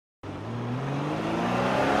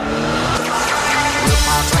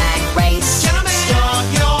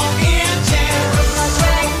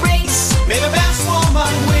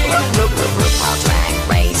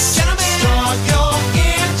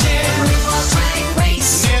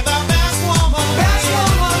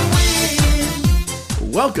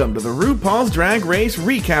Welcome to the RuPaul's Drag Race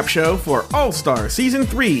recap show for All-Star Season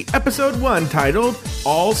 3, Episode 1, titled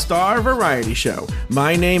All-Star Variety Show.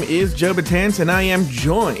 My name is Joe Batance, and I am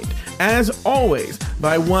joined, as always,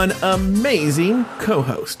 by one amazing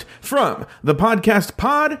co-host. From the podcast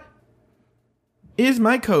Pod is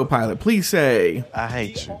my co-pilot. Please say... I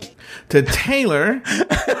hate you. To Taylor,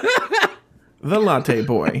 the Latte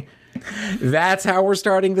Boy. That's how we're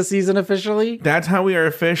starting the season officially? That's how we are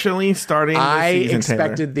officially starting the season,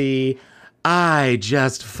 expected Taylor. I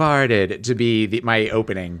just farted to be my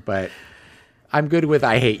opening, but I'm good with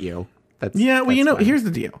I hate you. That's fine. Here's the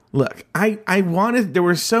deal. Look, I wanted, there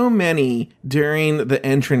were so many during the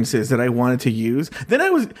entrances that I wanted to use. Then I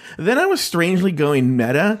was strangely going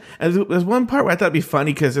meta. There's one part where I thought it'd be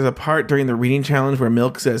funny because there's a part during the reading challenge where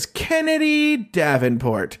Milk says Kennedy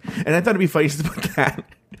Davenport, and I thought it'd be funny just to put that.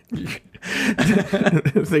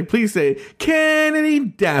 It's like, please say Kennedy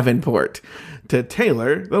Davenport to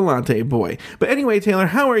Taylor, the Latte Boy. But anyway, Taylor,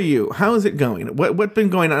 how are you? How is it going? What's been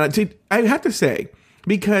going on? See, I have to say,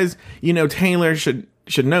 because Taylor should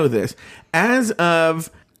know this. As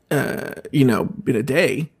of in a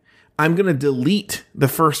day, I'm gonna delete the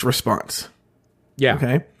first response. Yeah.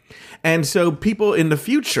 Okay. And so people in the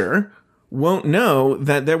future won't know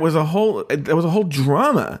that there was a whole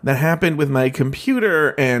drama that happened with my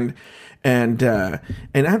computer and I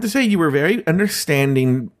have to say you were very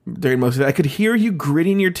understanding during most of it. I could hear you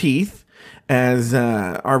gritting your teeth as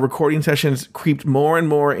our recording sessions creeped more and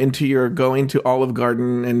more into your going to Olive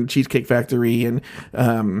Garden and Cheesecake Factory and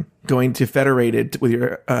going to Federated with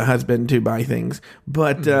your husband to buy things.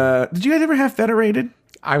 But did you guys ever have Federated?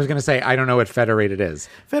 I was going to say, I don't know what Federated is.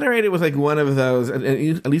 Federated was like one of those,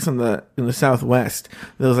 at least in the Southwest,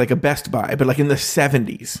 there was like a Best Buy, but like in the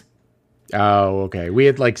 70s. Oh, okay. We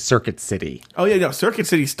had like Circuit City. Oh, yeah, no, Circuit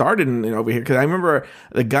City started over here because I remember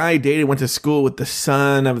the guy I dated went to school with the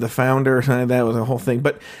son of the founder or something like that. It was a whole thing.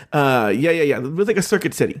 But yeah. It was like a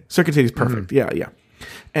Circuit City. Circuit City's perfect. Mm-hmm. Yeah.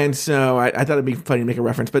 And so I thought it'd be funny to make a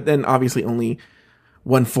reference, but then obviously only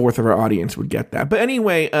 1/4 of our audience would get that. But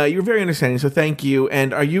anyway, you're very understanding, so thank you.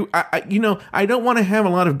 And are you, I don't want to have a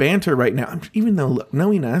lot of banter right now, even though, look,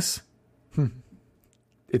 knowing us,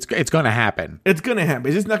 it's going to happen. It's going to happen.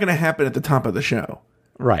 It's just not going to happen at the top of the show.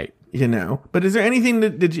 Right. But is there anything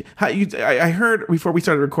that I heard before we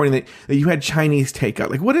started recording that you had Chinese takeout.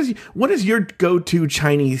 Like, what is your go-to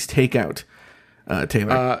Chinese takeout,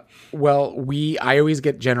 Taylor? Well, I always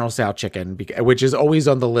get General Tso chicken, which is always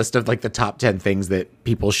on the list of like the top 10 things that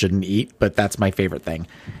people shouldn't eat, but that's my favorite thing.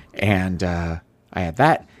 And I had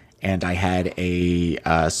that, and I had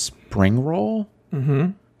a spring roll,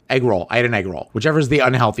 egg roll. I had an egg roll, whichever is the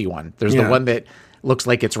unhealthy one. There's the one that looks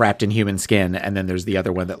like it's wrapped in human skin, and then there's the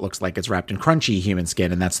other one that looks like it's wrapped in crunchy human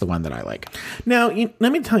skin, and that's the one that I like. Now,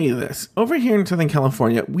 let me tell you this: over here in Southern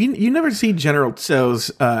California, you never see General Tso's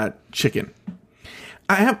chicken.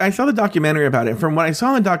 I saw the documentary about it. From what I saw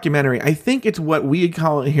in the documentary, I think it's what we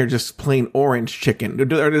call it here just plain orange chicken.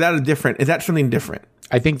 Or is that something different?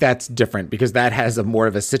 I think that's different because that has a more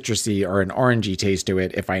of a citrusy or an orangey taste to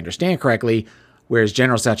it, if I understand correctly, whereas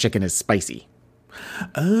General Tso chicken is spicy.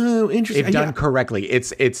 Oh, interesting. If done correctly.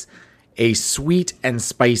 It's a sweet and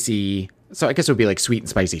spicy, so I guess it would be like sweet and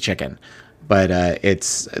spicy chicken. But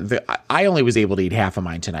I only was able to eat half of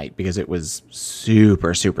mine tonight because it was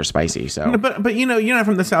super, super spicy. So, but you're not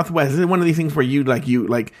from the Southwest. Is it one of these things where you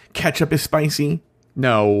like ketchup is spicy?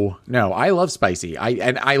 No, I love spicy.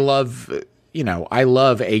 I love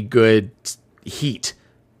a good heat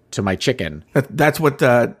to my chicken. That's what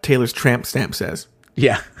Taylor's tramp stamp says.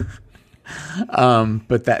 Yeah.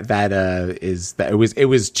 But it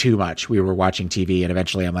was too much. We were watching TV, and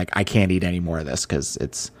eventually I'm like, I can't eat any more of this because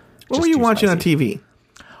it's. What were you watching on TV?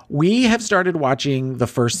 We have started watching the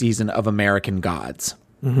first season of American Gods.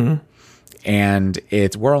 Mm-hmm. And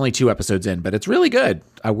we're only 2 episodes in, but it's really good.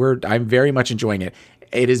 I'm very much enjoying it.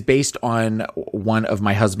 It is based on one of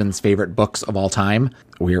my husband's favorite books of all time,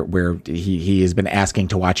 where he has been asking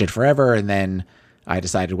to watch it forever. And then I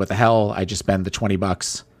decided, what the hell? I just spend the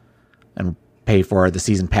 $20 and pay for the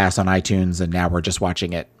season pass on iTunes. And now we're just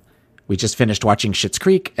watching it. We just finished watching Schitt's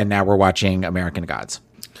Creek, and now we're watching American Gods.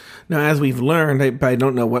 Now, as we've learned, but I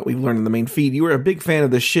don't know what we've learned in the main feed, you were a big fan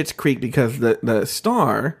of the Schitt's Creek because the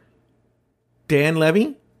star, Daniel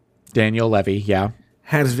Levy, yeah,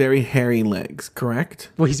 has very hairy legs,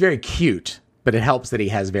 correct? Well, he's very cute, but it helps that he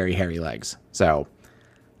has very hairy legs. So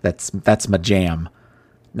that's my jam.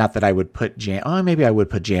 Not that I would put jam. Oh, maybe I would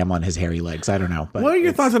put jam on his hairy legs. I don't know. But what are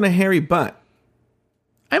your thoughts on a hairy butt?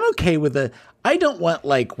 I'm okay with I don't want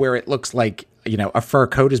like where it looks like, a fur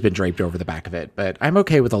coat has been draped over the back of it, but I'm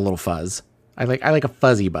okay with a little fuzz. I like a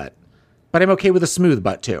fuzzy butt. But I'm okay with a smooth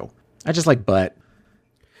butt too. I just like butt.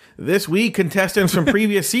 This week, contestants from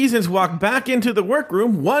previous seasons walk back into the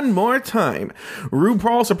workroom one more time.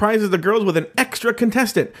 RuPaul surprises the girls with an extra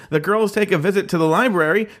contestant. The girls take a visit to the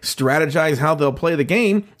library, strategize how they'll play the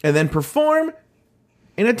game, and then perform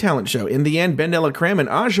in a talent show. In the end, Ben de la Creme and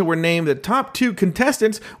Aja were named the top 2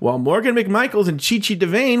 contestants, while Morgan McMichaels and Chi Chi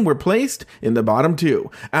DeVayne were placed in the bottom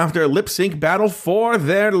 2. After a lip-sync battle for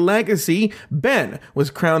their legacy, Ben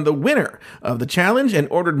was crowned the winner of the challenge and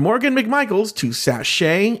ordered Morgan McMichaels to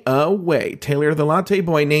sashay away. Taylor the Latte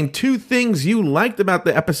Boy, name 2 things you liked about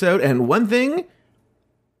the episode and 1 thing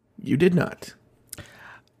you did not.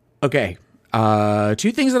 Okay. 2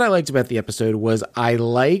 things that I liked about the episode was I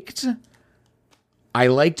liked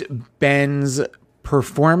Ben's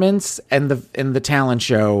performance and the talent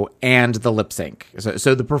show and the lip sync.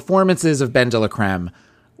 So the performances of Ben de la Creme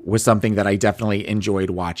was something that I definitely enjoyed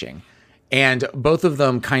watching. And both of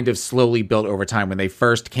them kind of slowly built over time. When she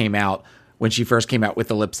first came out with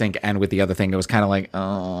the lip sync and with the other thing, it was kind of like,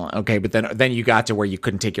 oh, okay. But then you got to where you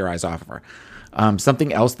couldn't take your eyes off of her.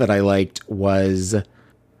 Something else that I liked was,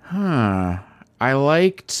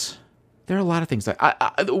 there are a lot of things.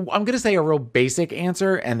 I'm going to say a real basic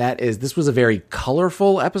answer, and that is this was a very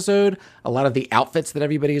colorful episode. A lot of the outfits that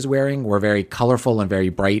everybody is wearing were very colorful and very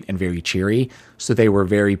bright and very cheery, so they were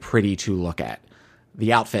very pretty to look at.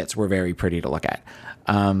 The outfits were very pretty to look at.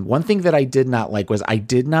 One thing that I did not like was I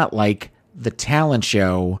did not like the talent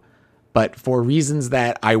show, but for reasons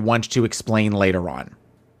that I want to explain later on,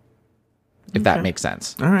 if that makes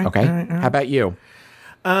sense. All right. Okay. All right. How about you?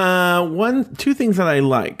 2 things that I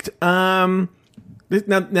liked. Now,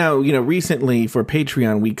 recently for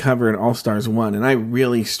Patreon, we covered All Stars 1, and I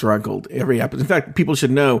really struggled every episode. In fact, people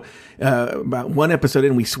should know, about 1 episode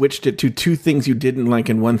in, we switched it to 2 things you didn't like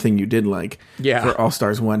and 1 thing you did like for All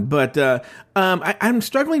Stars 1. But, I'm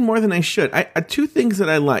struggling more than I should. 2 things that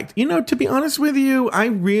I liked. To be honest with you, I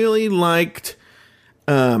really liked,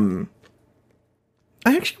 I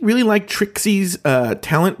actually really liked Trixie's,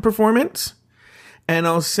 talent performance. And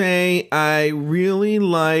I'll say I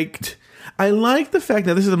liked the fact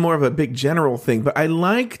that this is more of a big general thing, but I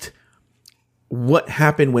liked what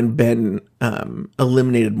happened when Ben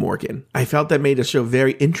eliminated Morgan. I felt that made the show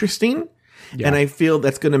very interesting. Yeah. And I feel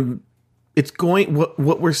that's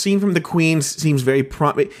what we're seeing from the queens seems very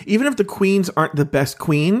even if the queens aren't the best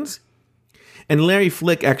queens. And Larry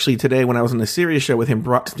Flick actually today, when I was on a Sirius show with him,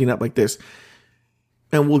 brought something up like this.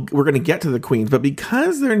 And we're going to get to the queens, but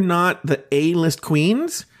because they're not the A-list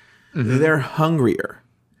queens, they're hungrier.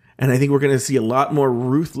 And I think we're going to see a lot more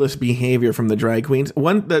ruthless behavior from the drag queens.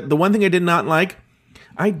 The one thing I did not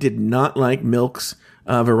like Milk's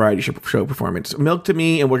variety show performance. Milk, to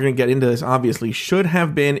me, and we're going to get into this, obviously, should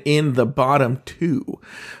have been in the bottom 2.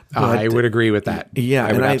 But, I would agree with that. Yeah.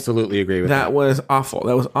 I would absolutely agree with that. That was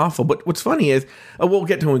awful. But what's funny is, we'll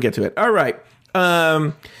get to when we get to it. All right.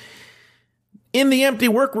 In the empty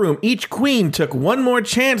workroom, each queen took one more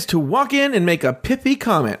chance to walk in and make a pithy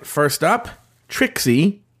comment. First up,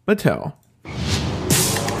 Trixie Mattel.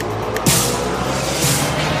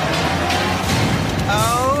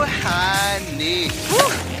 Oh, honey.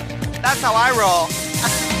 Whew. That's how I roll.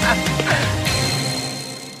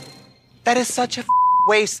 That is such a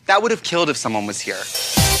waste. That would have killed if someone was here.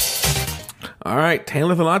 All right,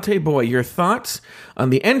 Taylor the Latte Boy, your thoughts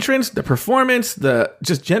on the entrance, the performance, the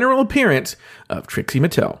just general appearance of Trixie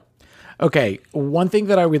Mattel. Okay, one thing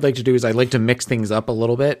that I would like to do is I'd like to mix things up a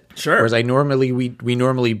little bit. Sure. Whereas we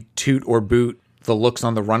normally toot or boot the looks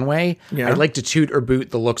on the runway. Yeah. I'd like to toot or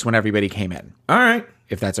boot the looks when everybody came in. All right.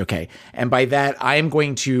 If that's okay. And by that, I am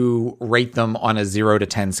going to rate them on a 0 to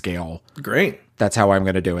 10 scale. Great. That's how I'm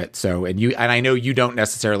going to do it. So, and I know you don't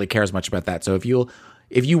necessarily care as much about that. So if you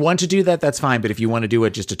want to do that, that's fine. But if you want to do it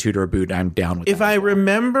just a toot or a boot, I'm down with that. If I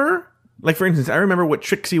remember, like for instance, I remember what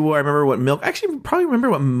Trixie wore. I remember what Milk. Actually, probably remember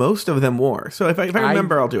what most of them wore. So if I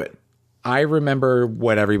remember, I'll do it. I remember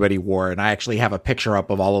what everybody wore, and I actually have a picture up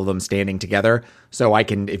of all of them standing together. So I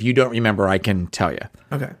can, if you don't remember, I can tell you.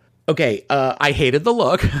 Okay. I hated the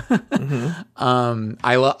look.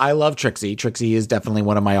 I love Trixie. Trixie is definitely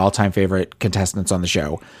one of my all-time favorite contestants on the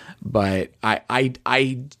show. But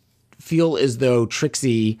I feel as though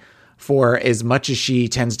Trixie, for as much as she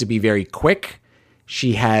tends to be very quick,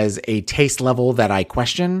 she has a taste level that I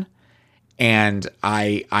question. And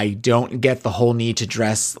I don't get the whole need to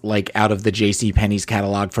dress like out of the JCPenney's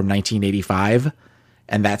catalog from 1985.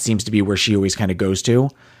 And that seems to be where she always kind of goes to.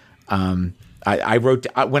 I wrote,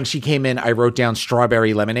 when she came in, I wrote down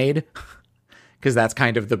strawberry lemonade because that's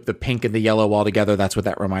kind of the pink and the yellow all together. That's what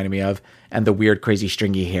that reminded me of. And the weird, crazy,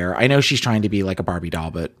 stringy hair. I know she's trying to be like a Barbie doll,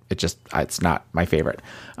 but it's not my favorite.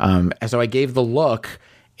 So I gave the look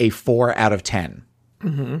a 4 out of 10.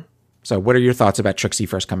 Mm-hmm. So what are your thoughts about Trixie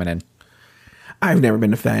first coming in? I've never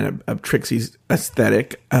been a fan of Trixie's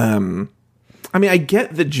aesthetic. I mean, I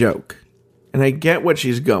get the joke, and I get what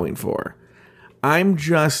she's going for.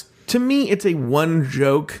 To me, it's a one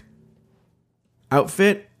joke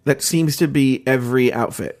outfit that seems to be every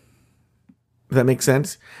outfit. Does that make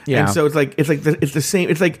sense? Yeah. And so it's the same.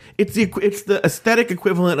 It's the aesthetic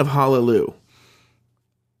equivalent of Hallelujah.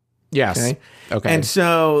 Yes. Okay. And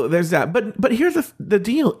so there's that. But here's the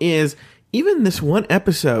deal is even in this one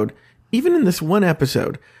episode,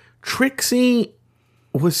 Trixie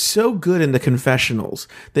was so good in the confessionals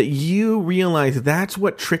that you realize that's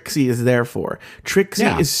what Trixie is there for. Trixie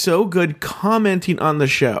is so good commenting on the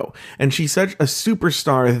show, and she's such a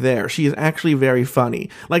superstar there. She is actually very funny.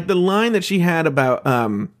 Like the line that she had about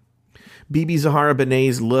Bibi Zahara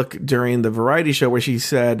Benet's look during the variety show where she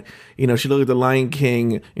said, she looked at the Lion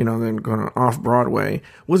King, then going off Broadway,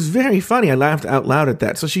 was very funny. I laughed out loud at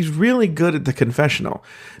that. So she's really good at the confessional.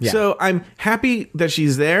 Yeah. So I'm happy that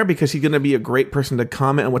she's there because she's going to be a great person to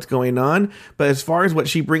comment on what's going on. But as far as what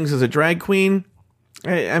she brings as a drag queen,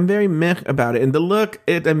 I'm very meh about it. And the look,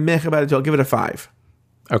 I'm meh about it too. I'll give it a 5.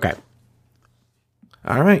 Okay.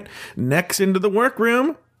 All right. Next into the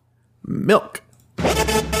workroom, Milk.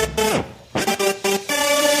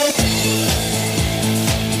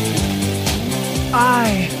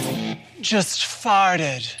 I just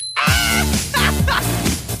farted.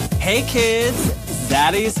 Hey kids,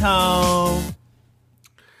 Zaddy's home.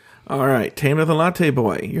 All right, Tamer the Latte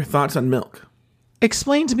Boy, your thoughts on Milk?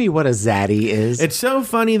 Explain to me what a zaddy is. It's so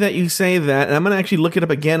funny that you say that, and I'm going to actually look it up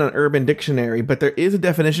again on Urban Dictionary, but there is a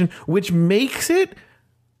definition which makes it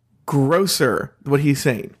grosser, what he's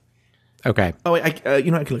saying. Okay. Oh, wait, I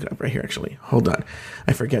can look it up right here, actually. Hold on.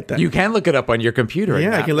 I forget that. You can look it up on your computer.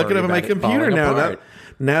 Yeah, I can look it up on my computer now.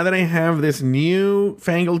 Now that I have this new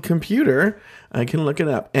fangled computer, I can look it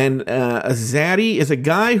up. And a zaddy is a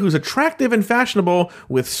guy who's attractive and fashionable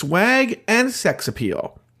with swag and sex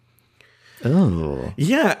appeal. Oh.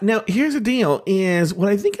 Yeah. Now, here's the deal, is what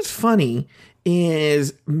I think is funny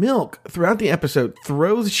is Milk, throughout the episode,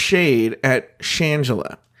 throws shade at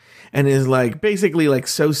Shangela. And is basically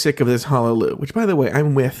so sick of this Hallelujah, which, by the way,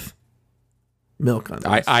 I'm with Milk on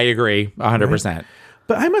this. I agree 100%. Right?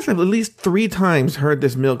 But I must have at least 3 times heard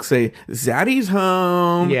this Milk say, Zaddy's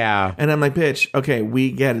home. Yeah. And I'm like, bitch, okay,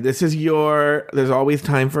 we get it. There's always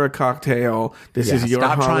time for a cocktail. This is your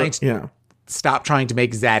Stop trying to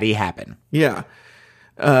make Zaddy happen. Yeah.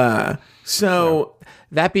 So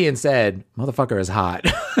that being said, motherfucker is hot.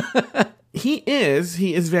 He is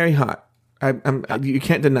very hot. You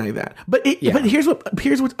can't deny that. But here's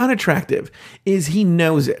what's unattractive is he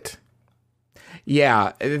knows it.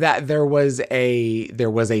 Yeah, that there was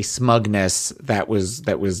a smugness that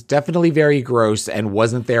was definitely very gross and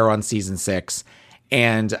wasn't there on season 6.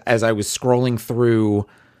 And as I was scrolling through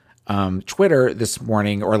Twitter this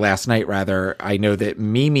morning, or last night rather, I know that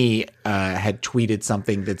Mimi had tweeted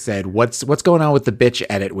something that said, "What's going on with the bitch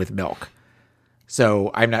edit with Milk?"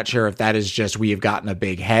 So I'm not sure if that is just we have gotten a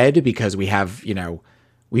big head because we have,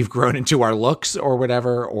 we've grown into our looks or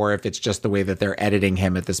whatever, or if it's just the way that they're editing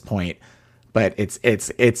him at this point. But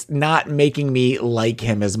it's not making me like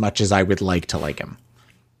him as much as I would like to like him.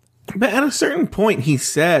 But at a certain point, he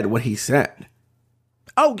said what he said.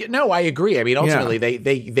 Oh, no, I agree. I mean, ultimately,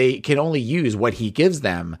 they can only use what he gives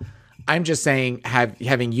them. I'm just saying,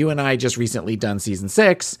 having you and I just recently done season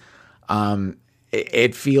 6,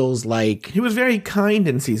 it feels like he was very kind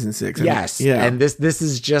in season 6. Yes. Yeah. And this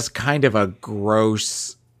is just kind of a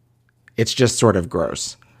gross. It's just sort of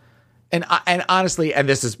gross. And honestly, and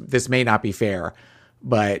this may not be fair,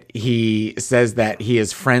 but he says that he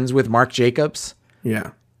is friends with Marc Jacobs.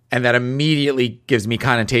 Yeah. And that immediately gives me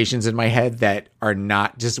connotations in my head that are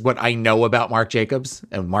not just what I know about Marc Jacobs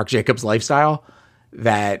and Marc Jacobs' lifestyle,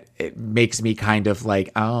 that it makes me kind of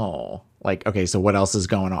okay, so what else is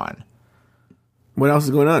going on? What else is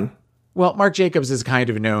going on? Well, Marc Jacobs is kind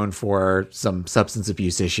of known for some substance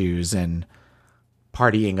abuse issues and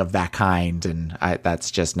partying of that kind, and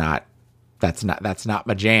that's not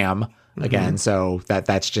my jam. Again, so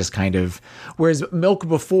that's just kind of, whereas Milk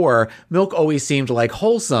always seemed like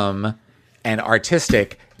wholesome and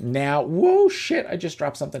artistic. Now, whoa, shit, I just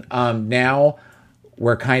dropped something. Now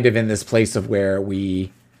we're kind of in this place of where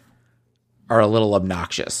we are a little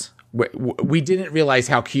obnoxious. We didn't realize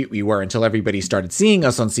how cute we were until everybody started seeing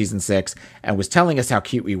us on season 6 and was telling us how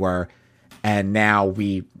cute we were, and now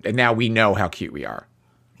we know how cute we are.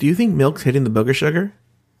 Do you think Milk's hitting the booger sugar?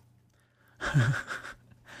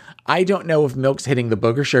 I don't know if Milk's hitting the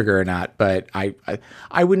booger sugar or not, but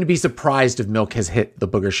I wouldn't be surprised if Milk has hit the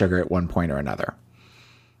booger sugar at one point or another.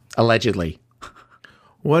 Allegedly.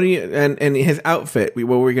 What do you and his outfit? What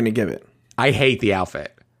were we going to give it? I hate the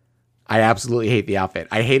outfit. I absolutely hate the outfit.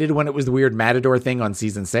 I hated when it was the weird Matador thing on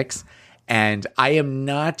season 6, and I am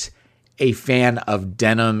not a fan of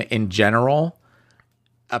denim in general.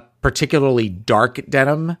 Particularly dark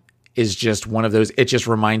denim is just one of those. It just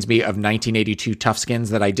reminds me of 1982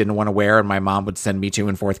 Toughskins that I didn't want to wear, and my mom would send me to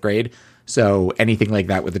in 4th grade. So anything like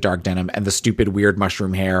that with the dark denim and the stupid weird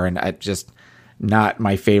mushroom hair, and I just not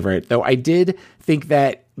my favorite. Though I did think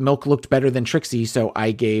that Milk looked better than Trixie, so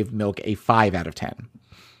I gave Milk a 5 out of 10.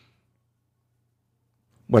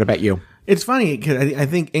 What about you? It's funny because I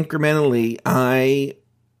think incrementally, I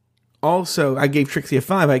gave Trixie a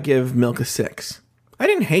 5. I give Milk a 6. I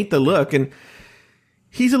didn't hate the look, and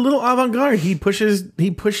he's a little avant-garde. He pushes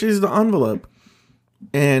the envelope,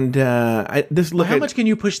 and this look. How much can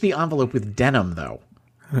you push the envelope with denim, though?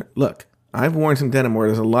 Look, I've worn some denim where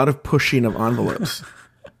there's a lot of pushing of envelopes.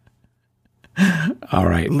 All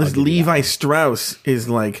right, this Levi Strauss is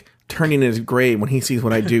like turning in his grave when he sees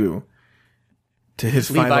what I do. To his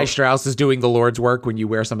Levi Strauss is doing the Lord's work when you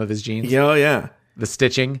wear some of his jeans. Oh yeah, the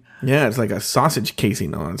stitching. Yeah, it's like a sausage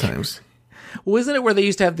casing a lot of times. Well, isn't it where they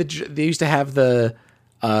used to have the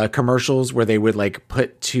commercials where they would like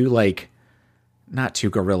put two, like, not two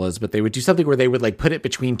gorillas, but they would do something where they would like put it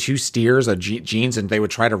between two steers of jeans, and they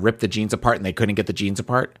would try to rip the jeans apart, and they couldn't get the jeans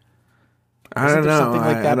apart. I don't know. Something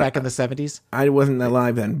like that back in the 70s. I wasn't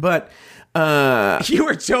alive then, but you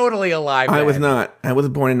were totally alive. I was not. I was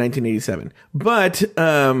born in 1987. But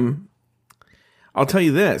I'll tell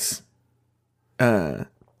you this: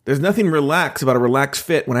 there's nothing relaxed about a relaxed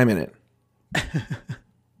fit when I'm in it.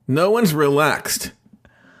 No one's relaxed.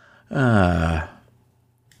 Next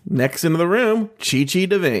into the room, Chi-Chi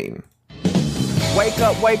DeVayne. Wake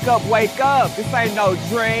up, wake up, wake up. This ain't no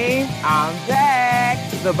dream. I'm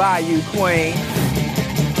back. The Bayou Queen.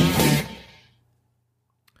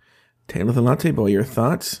 Taylor the Latte Boy, your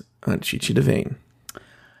thoughts on Chi-Chi DeVayne?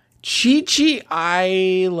 Chi-Chi,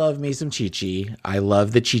 I love me some Chi-Chi. I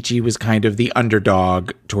love that Chi-Chi was kind of the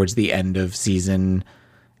underdog towards the end of season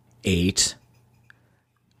 8.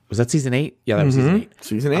 Was that season 8? Yeah, that was season 8.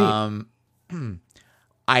 Season 8.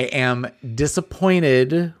 I am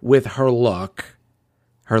disappointed with her look.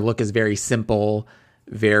 Her look is very simple,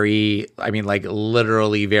 literally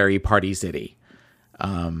very Party City.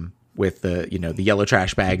 With the yellow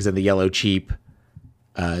trash bags and the yellow cheap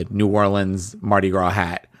New Orleans Mardi Gras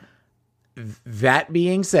hat. That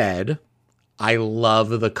being said, I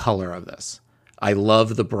love the color of this. I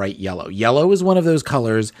love the bright yellow. Yellow is one of those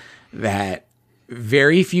colors that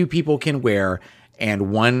very few people can wear,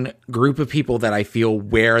 and one group of people that I feel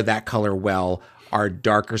wear that color well are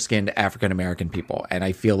darker skinned African American people. And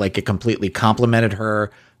I feel like it completely complemented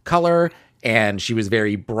her color, and she was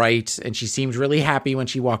very bright, and she seemed really happy when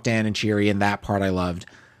she walked in and cheery, and that part I loved.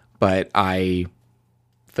 But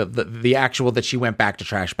the actual that she went back to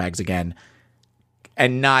trash bags again,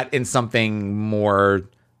 and not in something more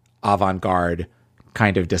avant-garde,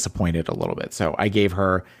 kind of disappointed a little bit. So I gave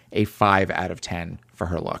her a 5 out of 10 for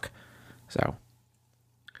her look. So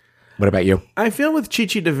what about you? I feel with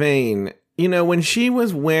Chi-Chi DeVayne, when she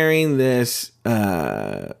was wearing this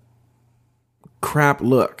crap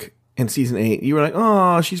look in season 8, you were like,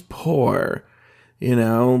 oh, she's poor.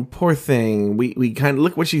 Poor thing. We kind of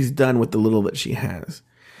look what she's done with the little that she has.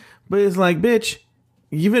 But it's like, bitch,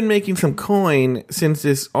 you've been making some coin since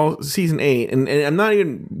this all season 8, and I'm not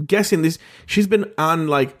even guessing this. She's been on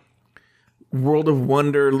like World of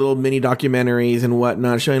Wonder little mini documentaries and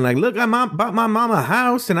whatnot, showing like, look, I bought my mom a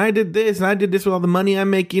house, and I did this, with all the money I'm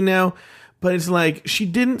making now. But it's like she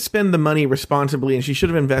didn't spend the money responsibly, and she should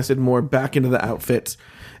have invested more back into the outfits.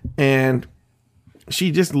 And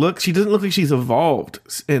she doesn't look like she's evolved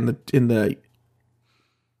in the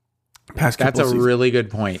past couple That's a seasons. really good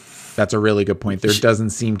point. That's a really good point. There doesn't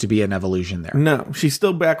seem to be an evolution there. No, she's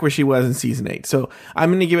still back where she was in season 8. So I'm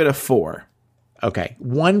going to give it a 4. Okay.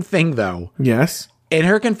 One thing though. Yes. In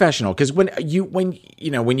her confessional, because when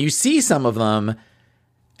you see some of them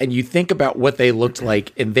and you think about what they looked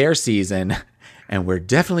like in their season, and we're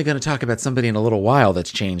definitely going to talk about somebody in a little while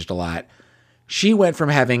that's changed a lot. She went from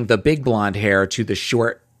having the big blonde hair to the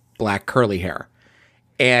short black curly hair.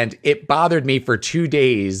 And it bothered me for 2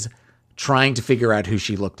 days trying to figure out who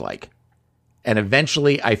she looked like. And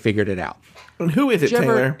eventually I figured it out. And who is it,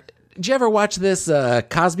 Taylor? Did you ever watch this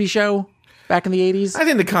Cosby Show back in the 80s? I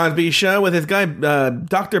think the Cosby Show with his guy,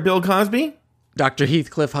 Dr. Bill Cosby. Dr.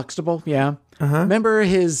 Heathcliff Huxtable, yeah. Remember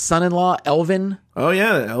his son-in-law, Elvin? Oh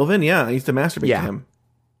yeah, Elvin. Yeah, I used to masturbate to him.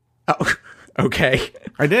 Oh, okay.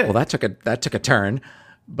 I did. Well, that took a turn,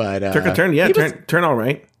 but Took a turn. Yeah, turn all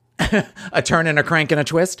right. a turn and a crank and a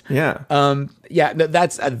twist. Yeah.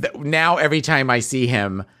 That's now every time I see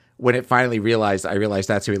him, when I realize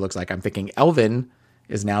that's who he looks like, I'm thinking Elvin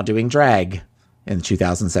is now doing drag in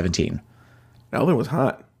 2017. Elvin was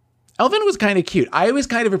hot. Elvin was kind of cute. I always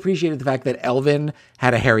kind of appreciated the fact that Elvin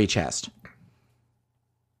had a hairy chest.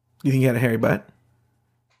 You think he had a hairy butt?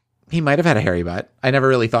 He might have had a hairy butt. I never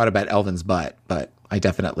really thought about Elvin's butt, but I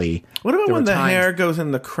definitely. What about when the hair goes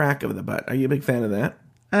in the crack of the butt? Are you a big fan of that?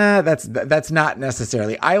 That's not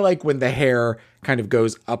necessarily. I like when the hair kind of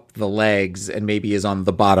goes up the legs and maybe is on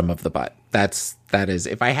the bottom of the butt. That is.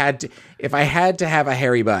 If I had to have a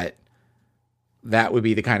hairy butt, that would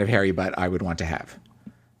be the kind of hairy butt I would want to have.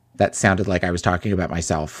 That sounded like I was talking about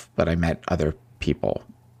myself, but I meant other people.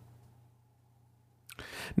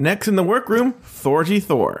 Next in the workroom, Thorgy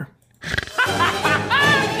Thor.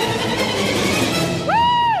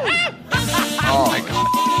 Oh my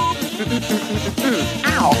god.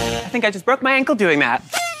 Ow! I think I just broke my ankle doing that.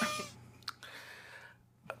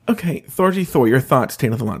 Okay, Thorgy Thor, your thoughts,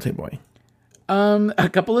 Tana the Latte Boy. A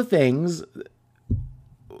couple of things.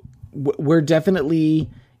 We're definitely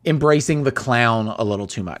embracing the clown a little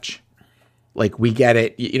too much. Like, we get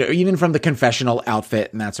it, even from the confessional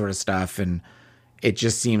outfit and that sort of stuff, and it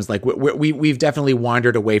just seems like we've definitely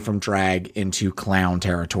wandered away from drag into clown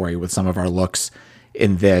territory with some of our looks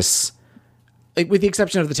in this, like, with the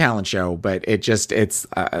exception of the talent show. But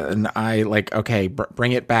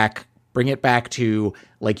bring it back to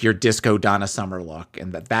like your disco Donna Summer look,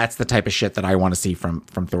 and that's the type of shit that I want to see from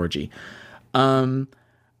Thorgy.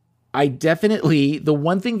 I definitely, the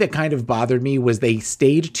one thing that kind of bothered me was they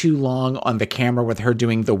stayed too long on the camera with her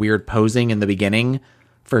doing the weird posing in the beginning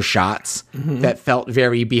for shots that felt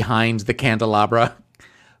very behind the candelabra,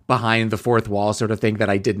 behind the fourth wall sort of thing, that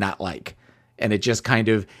I did not like. And it just kind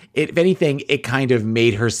of, if anything, it kind of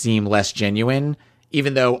made her seem less genuine,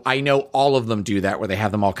 even though I know all of them do that, where they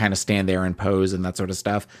have them all kind of stand there and pose and that sort of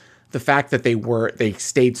stuff. The fact that they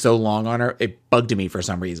stayed so long on her, it bugged me for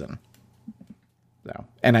some reason. So,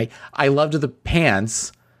 and I loved the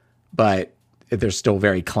pants, but they're still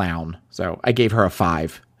very clown. So I gave her a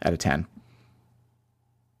 5 out of 10.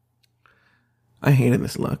 I hated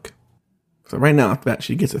this look. So right now, off the bat,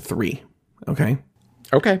 she gets a 3. Okay.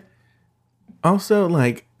 Okay. Also,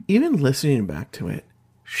 like, even listening back to it,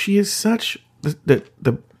 she is such the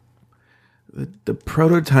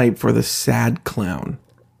prototype for the sad clown.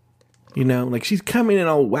 You know, like, she's coming in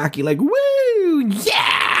all wacky, like, woo,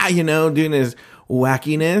 yeah, doing his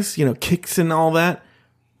wackiness, kicks and all that.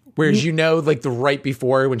 Whereas, like, the right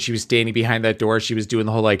before, when she was standing behind that door, she was doing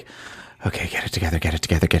the whole, like, okay, get it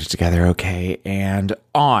together, okay, and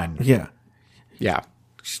on. Yeah. Yeah.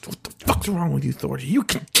 What the fuck's wrong with you, Thorgy? You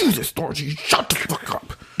can do this, Thorgy. Shut the fuck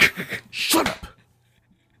up. Shut up.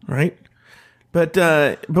 Right? But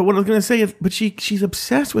what I was gonna say is, but she's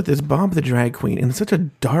obsessed with this Bob the Drag Queen in such a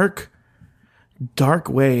dark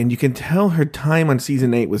way, and you can tell her time on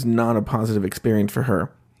season 8 was not a positive experience for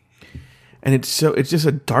her. And it's just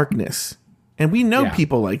a darkness. And we know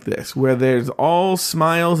people like this, where there's all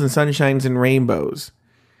smiles and sunshines and rainbows.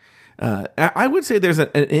 I would say there's an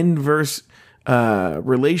inverse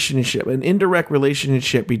relationship, an indirect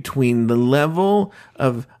relationship between the level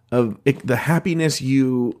of the happiness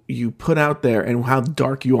you put out there and how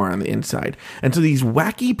dark you are on the inside. And so these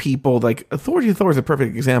wacky people, like Thorgy Thor is a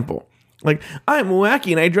perfect example. Like, I'm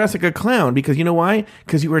wacky and I dress like a clown because you know why?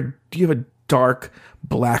 Because you have a dark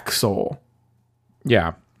black soul.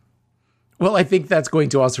 Yeah. Well, I think that's going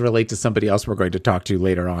to also relate to somebody else we're going to talk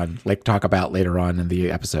about later on in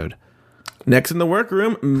the episode. Next in the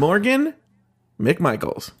workroom, Morgan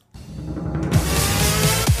McMichaels.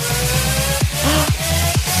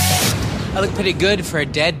 I look pretty good for a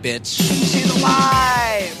dead bitch. She's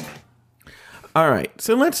alive! All right,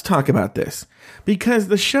 so let's talk about this. Because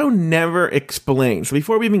the show never explains, so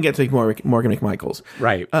before we even get to Morgan McMichaels,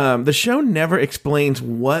 right? The show never explains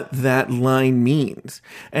what that line means.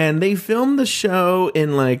 And they filmed the show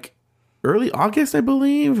in like early August, I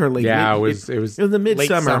believe, or like it was the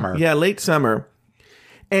midsummer. Yeah, late summer.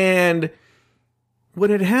 And what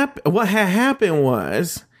had happened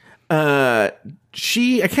was I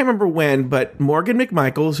can't remember when, but Morgan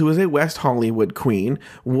McMichaels, who was a West Hollywood queen,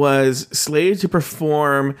 was slated to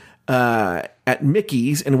perform at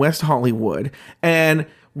Mickey's in West Hollywood, and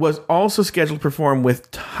was also scheduled to perform with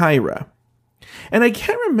Tyra. And I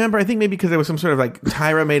can't remember, I think maybe because there was some sort of like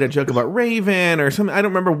Tyra made a joke about Raven or something. I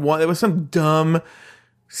don't remember what. There was some dumb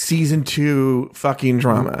season 2 fucking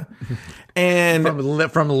drama.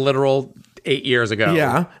 And from literal 8 years ago.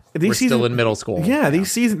 yeah, We're still in middle school. Yeah,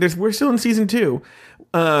 these seasons. We're still in season 2.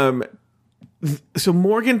 So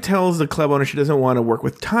Morgan tells the club owner she doesn't want to work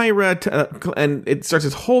with Tyra, and it starts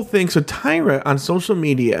this whole thing. So Tyra on social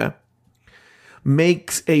media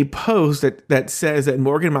makes a post that says that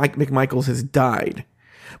Morgan McMichaels has died.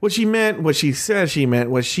 What she meant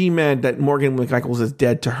that Morgan McMichaels is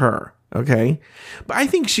dead to her. Okay. But I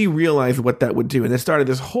think she realized what that would do. And it started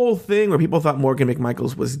this whole thing where people thought Morgan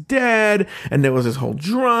McMichaels was dead. And there was this whole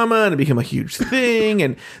drama and it became a huge thing.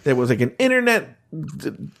 And there was like an internet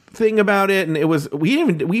thing about it. And it was, we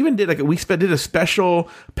even did did a special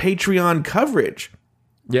Patreon coverage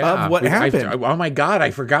of what happened. Oh my God.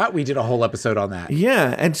 I forgot we did a whole episode on that.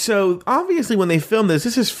 Yeah. And so obviously when they filmed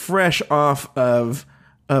this is fresh off of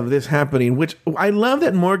this happening, which I love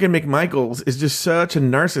that Morgan McMichaels is just such a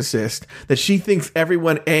narcissist that she thinks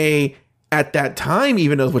everyone, A, at that time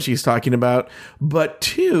even knows what she's talking about, but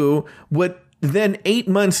 2, what then 8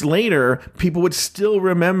 months later, people would still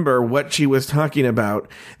remember what she was talking about.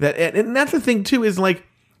 And that's the thing too, is like,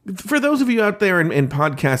 for those of you out there in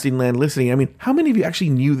podcasting land listening, I mean, how many of you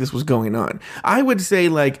actually knew this was going on? I would say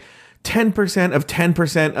like 10% of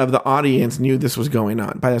 10% of the audience knew this was going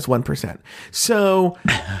on. By that's 1%. So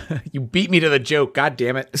you beat me to the joke. God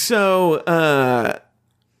damn it. So,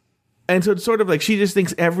 and so it's sort of like she just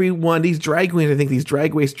thinks everyone, these drag queens, I think these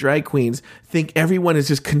drag race drag queens think everyone is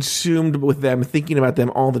just consumed with them, thinking about them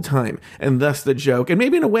all the time. And thus the joke. And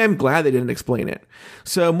maybe in a way, I'm glad they didn't explain it.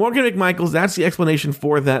 So Morgan McMichaels, that's the explanation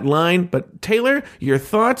for that line. But Taylor, your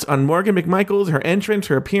thoughts on Morgan McMichaels, her entrance,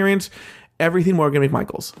 her appearance, everything Morgan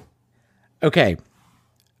McMichaels. Okay.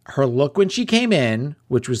 Her look when she came in,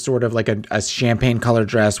 which was sort of like a champagne color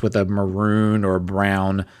dress with a maroon or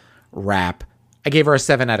brown wrap, I gave her a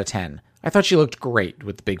 7 out of 10. I thought she looked great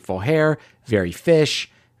with the big full hair, very fish,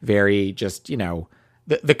 very just,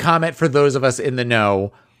 the comment for those of us in the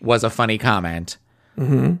know was a funny comment.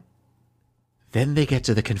 Mm-hmm. Then they get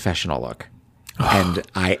to the confessional look. And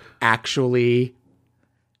I actually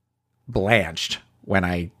blanched when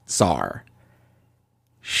I saw her.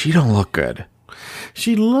 She don't look good.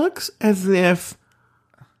 She looks as if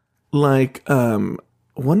like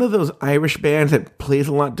one of those Irish bands that plays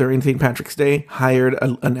a lot during St. Patrick's Day hired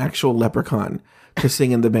an actual leprechaun to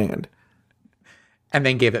sing in the band. And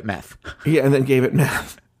then gave it meth. Yeah, and then gave it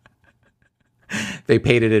meth. They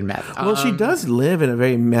paid it in meth. Well, she does live in a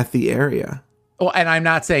very methy area. Oh, and I'm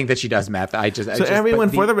not saying that she does meth. Everyone,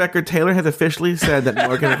 for the record, Taylor has officially said that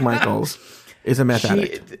Morgan McMichaels is a meth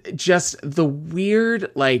addict. Just the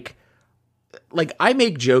weird, like I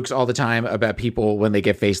make jokes all the time about people when they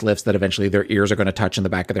get facelifts that eventually their ears are going to touch in the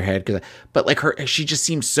back of their head. But like she just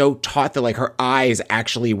seems so taut that like her eyes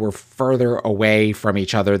actually were further away from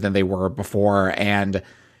each other than they were before. And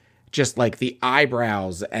just like the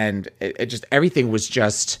eyebrows and it just, everything was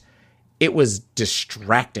just, it was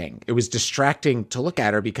distracting. It was distracting to look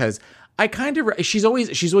at her because she's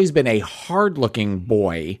always been a hard looking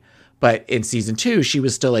boy. But in season 2, she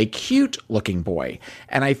was still a cute looking boy.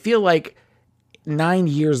 And I feel like 9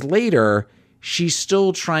 years later, she's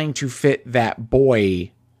still trying to fit that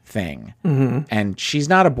boy thing. Mm-hmm. And she's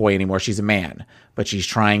not a boy anymore. She's a man, but she's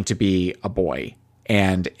trying to be a boy.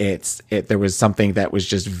 And there was something that was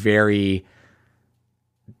just very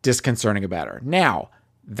disconcerting about her. Now,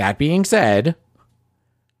 that being said,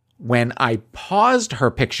 when I paused her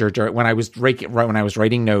picture when I was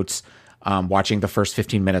writing notes, watching the first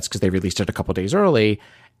 15 minutes because they released it a couple days early.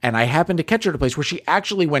 And I happened to catch her at a place where she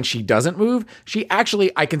actually, when she doesn't move,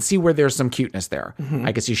 I can see where there's some cuteness there. Mm-hmm.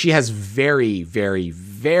 I can see she has very, very,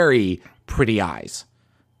 very pretty eyes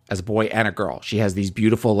as a boy and a girl. She has these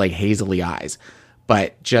beautiful, like hazily eyes,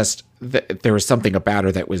 but just there was something about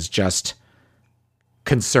her that was just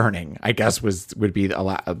concerning, I guess would be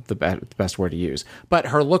the best word to use. But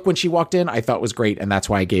her look when she walked in, I thought was great. And that's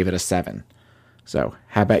why I gave it a 7. So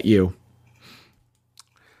how about you?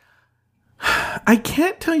 I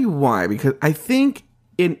can't tell you why, because I think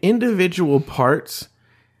in individual parts,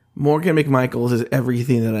 Morgan McMichaels is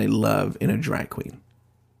everything that I love in a drag queen.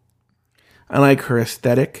 I like her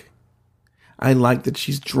aesthetic. I like that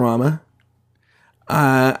she's drama.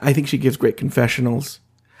 I think she gives great confessionals.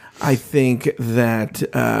 I think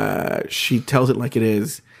that she tells it like it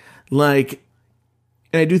is. And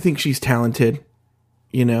I do think she's talented,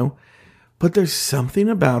 but there's something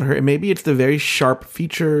about her, and maybe it's the very sharp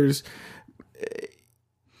features.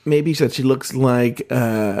 Maybe that she looks like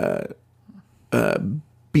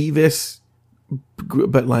Beavis,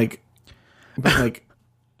 but like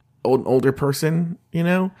older person,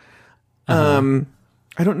 I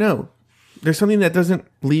don't know. There's something that doesn't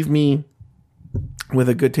leave me with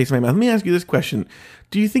a good taste in my mouth. Let me ask you this question.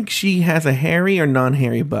 Do you think she has a hairy or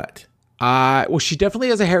non-hairy butt? Well, she definitely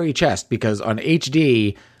has a hairy chest because on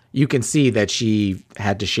HD, you can see that she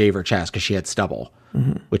had to shave her chest because she had stubble,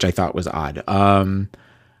 which I thought was odd.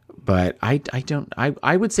 But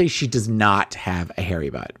I would say she does not have a hairy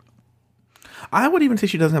butt. I would even say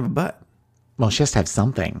she doesn't have a butt. Well, she has to have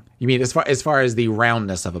something. You mean as far as the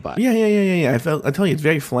roundness of a butt? Yeah. I tell you, it's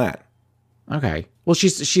very flat. Okay. Well,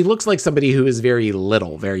 she looks like somebody who is very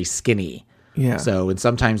little, very skinny. Yeah. So, and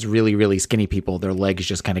sometimes really, really skinny people, their legs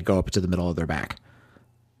just kind of go up to the middle of their back.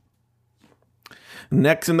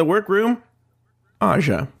 Next in the workroom,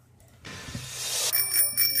 Aja.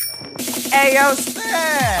 Hey, yo,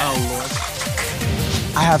 Stan! Oh, Lord.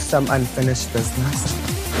 I have some unfinished business.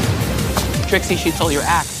 Trixie, she stole your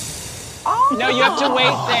axe. Oh. No, you have to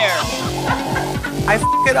wait there. I f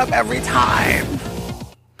it up every time.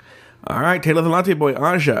 All right, Taylor the Latte Boy,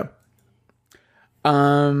 Aja.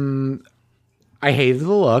 I hated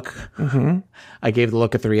the look. I gave the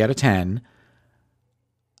look a 3 out of 10.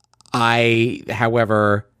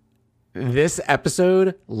 However, this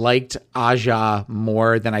episode liked Aja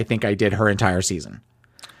more than I think I did her entire season.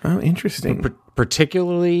 Oh, interesting.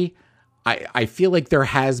 Particularly, I feel like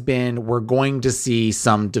we're going to see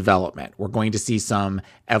some development. We're going to see some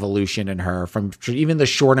evolution in her from even the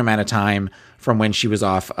short amount of time from when she was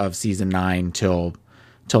off of season 9 till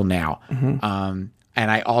now. And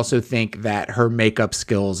I also think that her makeup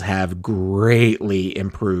skills have greatly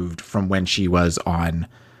improved from when she was on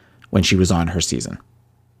her season.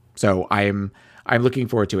 So I'm looking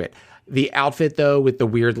forward to it. The outfit though, with the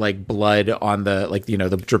weird like blood on the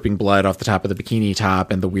the dripping blood off the top of the bikini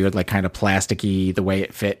top and the weird like kind of plasticky the way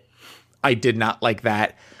it fit, I did not like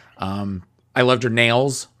that. I loved her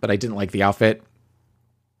nails, but I didn't like the outfit,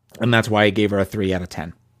 and that's why I gave her a 3 out of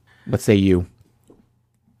 10. What say you?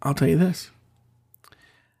 I'll tell you this.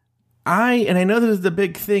 I know this is the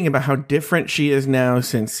big thing about how different she is now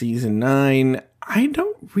since season 9. I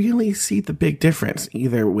don't really see the big difference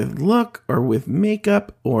either with look or with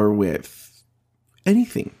makeup or with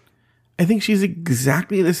anything. I think she's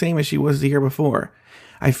exactly the same as she was the year before.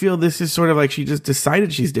 I feel this is sort of like she just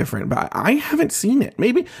decided she's different, but I haven't seen it.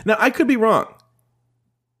 Maybe. Now, I could be wrong.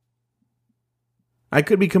 I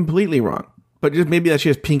could be completely wrong. But just maybe that she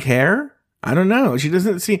has pink hair? I don't know. She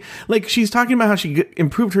doesn't seem like she's talking about how she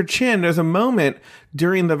improved her chin. There's a moment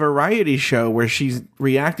during the variety show where she's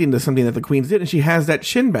reacting to something that the queens did, and she has that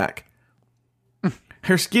chin back.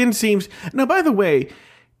 Her skin seems. Now, by the way,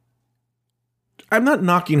 I'm not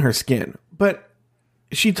knocking her skin, but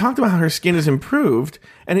she talked about how her skin is improved,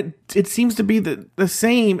 and it seems to be the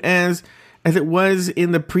same as it was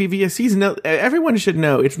in the previous season. Now, everyone should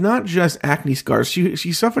know it's not just acne scars.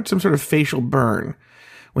 She suffered some sort of facial burn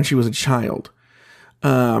when she was a child.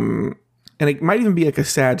 And it might even be like a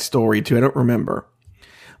sad story too. I don't remember.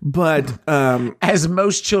 But as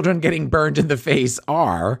most children getting burned in the face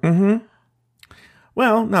are.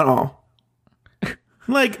 Well, not all.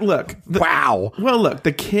 Like, look. Wow. Well, look,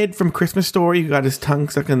 the kid from Christmas Story who got his tongue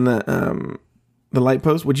stuck in the light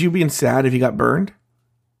post. Would you be sad if he got burned?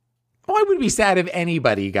 Oh, I would be sad if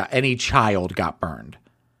any child got burned.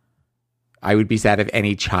 I would be sad if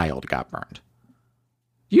any child got burned.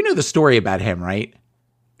 You know the story about him, right?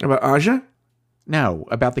 About Aja? No,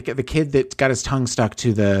 about the kid that got his tongue stuck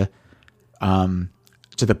to the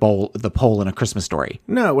pole in A Christmas Story.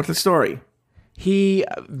 No, what's the story? He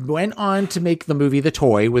went on to make the movie The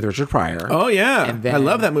Toy with Richard Pryor. Oh yeah, and then, I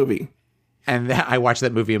love that movie. And I watched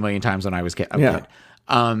that movie a million times when I was a kid.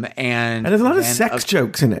 And there's a lot of sex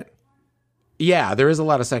jokes in it. Yeah, there is a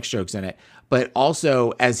lot of sex jokes in it. But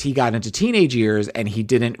also, as he got into teenage years and he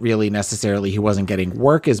wasn't getting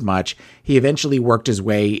work as much, he eventually worked his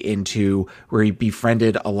way into where he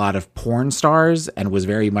befriended a lot of porn stars and was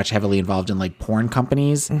very much heavily involved in like porn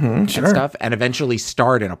companies and stuff, and eventually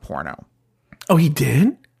starred in a porno. Oh, he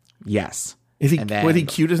did? Yes. Was he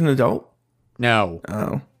cute as an adult? No.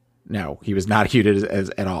 Oh. No, he was not cute as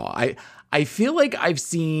at all. I feel like I've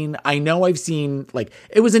seen like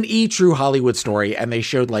it was an True Hollywood Story, and they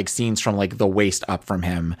showed like scenes from like the waist up from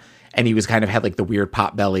him, and he was kind of had like the weird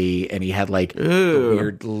pot belly, and he had like the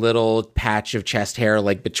weird little patch of chest hair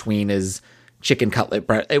like between his chicken cutlet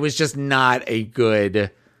breast. It was just not a good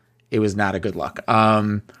look.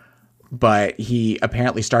 But he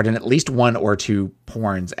apparently starred in at least 1 or 2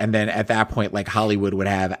 porns, and then at that point, like Hollywood would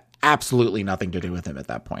have absolutely nothing to do with him at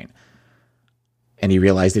that point. And he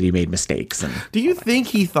realized that he made mistakes. And do you think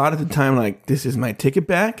he thought at the time, like, this is my ticket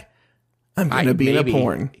back? I'm going to be in a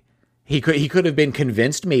porn. He could have been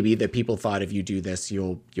convinced maybe that people thought if you do this,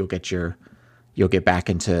 you'll get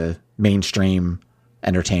back into mainstream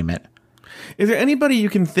entertainment. Is there anybody you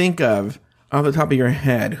can think of off the top of your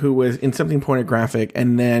head who was in something pornographic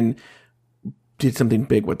and then did something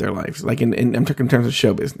big with their lives? Like I'm talking in terms of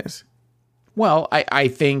show business. Well, I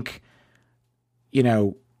think,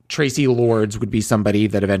 Tracy Lords would be somebody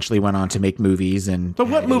that eventually went on to make movies. But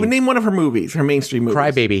what movie? Name one of her movies, her mainstream movies.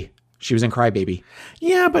 Crybaby. She was in Crybaby.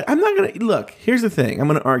 Yeah, but I'm not going to... Look, here's the thing. I'm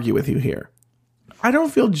going to argue with you here. I don't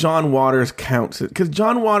feel John Waters counts it, because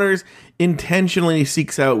John Waters intentionally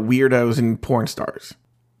seeks out weirdos and porn stars.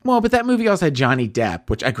 Well, but that movie also had Johnny Depp,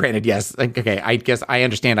 which granted, yes. Okay, I guess I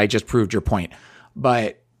understand. I just proved your point.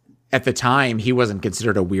 But at the time, he wasn't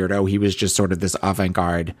considered a weirdo. He was just sort of this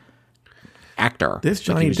avant-garde actor. This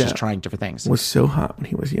Johnny he was Depp just trying different things. Was so hot when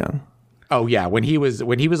he was young. Oh yeah, when he was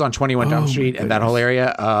on 21 Jump Street and that whole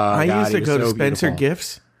area. I used to go to Spencer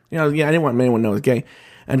Gifts. I didn't want anyone to know I was gay.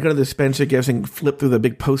 I'd go to the Spencer Gifts and flip through the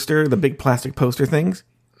big plastic poster things.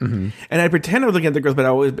 Mm-hmm. And I'd pretend I was looking at the girls, but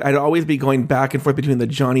I'd always be going back and forth between the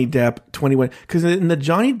Johnny Depp 21, because in the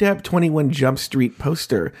Johnny Depp 21 Jump Street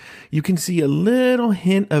poster, you can see a little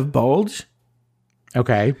hint of bulge.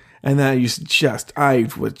 Okay. And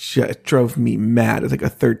that drove me mad as like a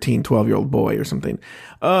 13, 12-year-old boy or something.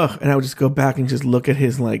 Ugh. And I would just go back and just look at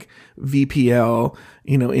his like VPL,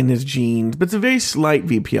 in his jeans. But it's a very slight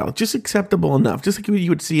VPL, just acceptable enough. Just like you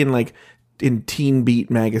would see in Teen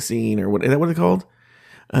Beat magazine or what is that what it's called?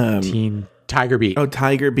 Tiger Beat. Oh,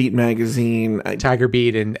 Tiger Beat magazine. Tiger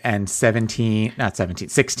Beat and 16. Wasn't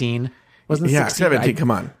it 16? Yeah, 17.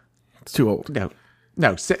 Come on. It's too old.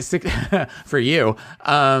 No, for you.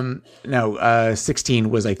 16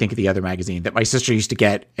 was, I think, the other magazine that my sister used to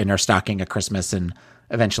get in her stocking at Christmas, and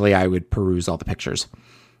eventually I would peruse all the pictures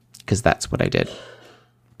because that's what I did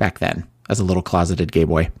back then as a little closeted gay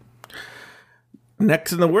boy.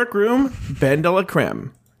 Next in the workroom, Ben de la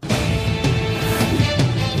Creme.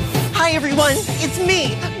 Hi, everyone. It's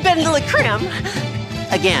me, Ben de la Creme.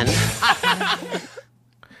 Again.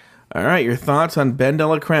 All right, your thoughts on Ben de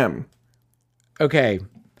la Creme. Okay.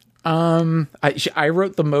 I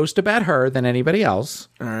wrote the most about her than anybody else.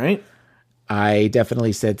 All right. I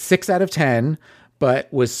definitely said 6 out of 10,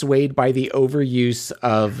 but was swayed by the overuse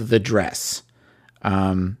of the dress.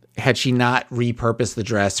 Had she not repurposed the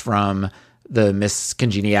dress from the Miss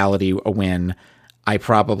Congeniality win, I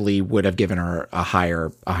probably would have given her a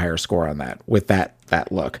higher score on that with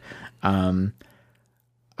that look.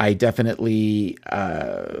 I definitely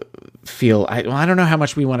feel I don't know how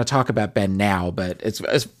much we want to talk about Ben now, but it's,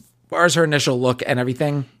 as far as her initial look and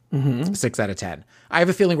everything, 6 out of 10. I have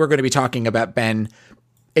a feeling we're going to be talking about Ben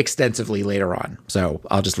extensively later on, so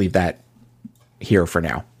I'll just leave that here for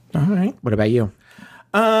now. All right. What about you?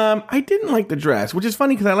 I didn't like the dress, which is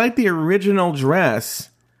funny because I like the original dress,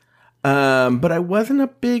 but I wasn't a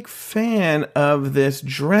big fan of this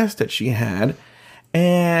dress that she had.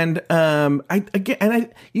 And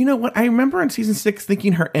you know what? I remember in season 6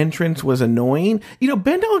 thinking her entrance was annoying.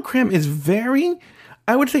 Ben de la Creme is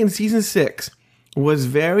I would say in season 6 was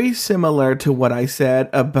very similar to what I said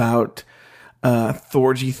about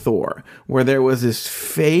Thorgy Thor, where there was this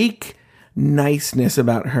fake niceness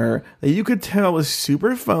about her that you could tell was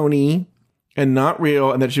super phony and not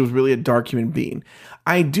real, and that she was really a dark human being.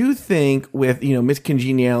 I do think with, Miss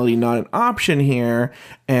Congeniality not an option here,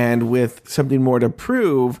 and with something more to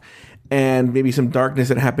prove, and maybe some darkness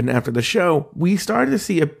that happened after the show, we started to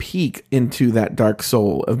see a peek into that dark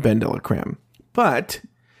soul of Ben de la Creme. But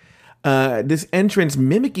this entrance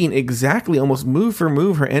mimicking exactly, almost move for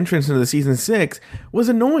move, her entrance into the season 6 was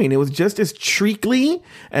annoying. It was just as treacly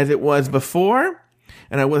as it was before,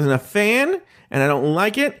 and I wasn't a fan. And I don't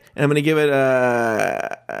like it, and I'm going to give it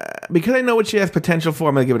because I know what she has potential for,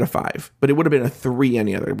 I'm going to give it a 5. But it would have been a 3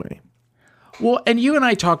 any other way. Well, and you and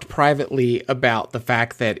I talked privately about the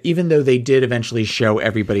fact that even though they did eventually show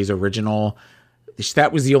everybody's original,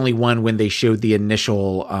 that was the only one when they showed the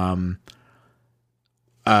initial...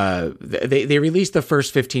 They released the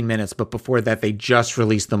first 15 minutes, but before that, they just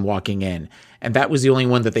released them walking in. And that was the only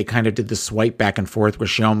one that they kind of did the swipe back and forth where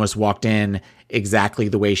she almost walked in exactly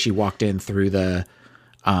the way she walked in through the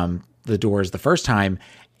doors the first time.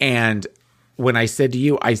 And when I said to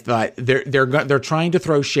you, I thought they're trying to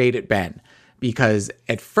throw shade at Ben, because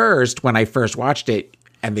at first, when I first watched it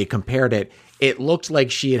and they compared it, it looked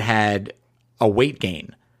like she had a weight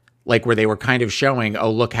gain. Like where they were kind of showing,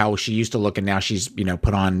 oh, look how she used to look, and now she's,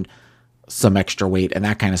 put on some extra weight and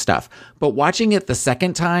that kind of stuff. But watching it the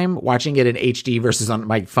second time, watching it in HD versus on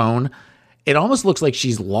my phone, it almost looks like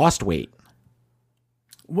she's lost weight.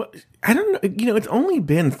 What? I don't know. It's only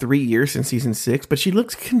been 3 years since season 6, but she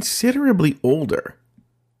looks considerably older.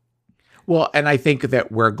 Well, and I think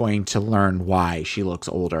that we're going to learn why she looks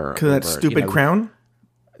older. Because of that stupid crown?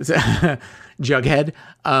 Jughead.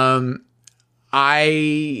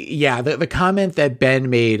 The comment that Ben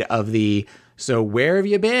made of the "so where have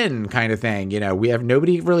you been" kind of thing. We have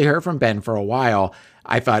nobody really heard from Ben for a while.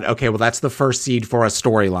 I thought, okay, well, that's the first seed for a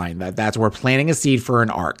storyline. That's we're planting a seed for an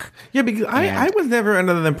arc. Yeah, because I was never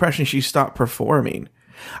under the impression she stopped performing.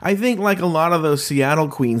 I think like a lot of those Seattle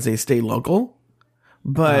queens, they stay local.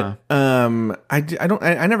 But I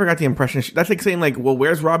never got the impression that's like saying like, well,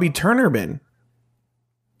 where's Robbie Turner been?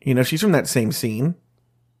 She's from that same scene.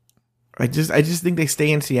 I just think they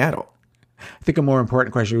stay in Seattle. I think a more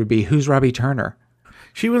important question would be, who's Robbie Turner?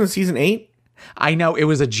 She was in season 8. I know, it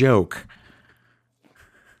was a joke.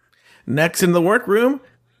 Next in the workroom,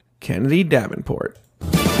 Kennedy Davenport.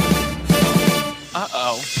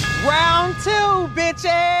 Uh-oh. Round 2,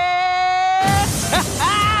 bitches!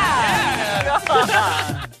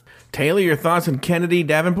 Taylor, your thoughts on Kennedy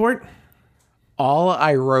Davenport? All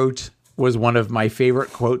I wrote was one of my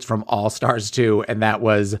favorite quotes from All Stars 2, and that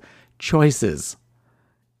was, choices.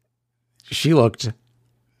 She looked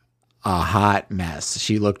a hot mess.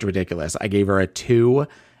 She looked ridiculous. I gave her a 2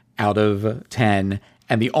 out of 10.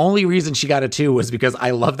 And the only reason she got a 2 was because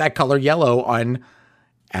I love that color yellow on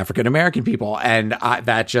African American people. And I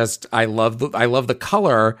love the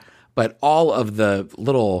color, but all of the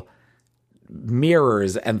little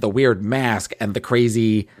mirrors and the weird mask and the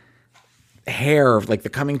crazy hair, like the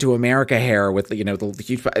Coming to America hair with the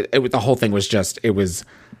huge, the whole thing was just, it was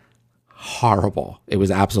horrible. It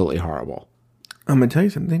was absolutely horrible. I'm going to tell you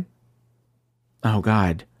something. Oh,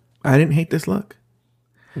 God. I didn't hate this look.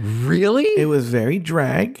 Really? It was very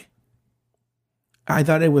drag. I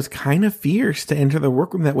thought it was kind of fierce to enter the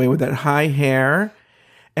workroom that way with that high hair.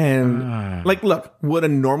 And look, would a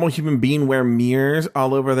normal human being wear mirrors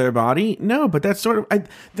all over their body? No, but that's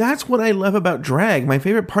that's what I love about drag. My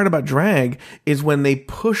favorite part about drag is when they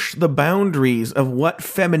push the boundaries of what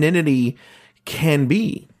femininity can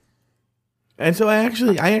be. And so I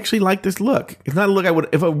actually like this look. It's not a look I would,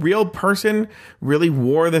 if a real person really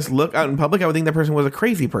wore this look out in public, I would think that person was a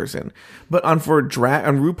crazy person. But on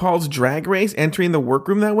RuPaul's Drag Race, entering the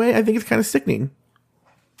workroom that way, I think it's kind of sickening.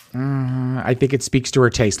 I think it speaks to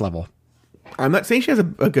her taste level. I'm not saying she has a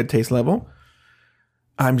good taste level.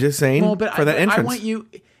 I'm just saying for that entrance. I want you,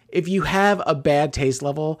 if you have a bad taste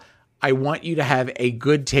level, I want you to have a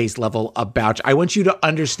good taste level about, I want you to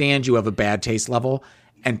understand you have a bad taste level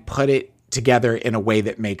and put it together in a way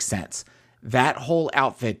that makes sense. That whole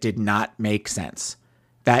outfit did not make sense.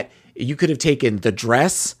 That you could have taken the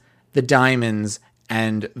dress, the diamonds,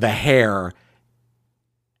 and the hair.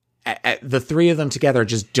 The three of them together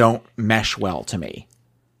just don't mesh well to me.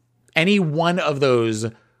 Any one of those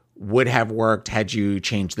would have worked had you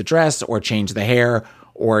changed the dress or changed the hair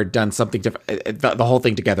or done something different. The whole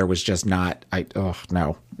thing together was just not,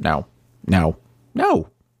 no.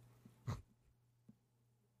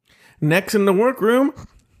 Next in the workroom,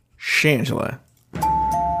 Shangela.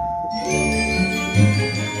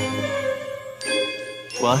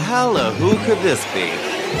 Well, hello, who could this be?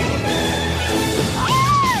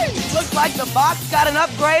 Looks like the box got an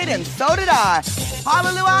upgrade, and so did I.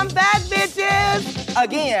 Hallelujah, I'm back, bitches!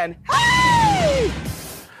 Again. Hey!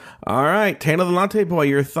 All right, Taylor the Latte Boy,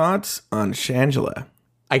 your thoughts on Shangela?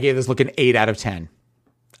 I gave this look an 8 out of 10.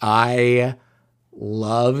 I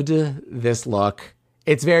loved this look.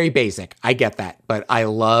 It's very basic. I get that. But I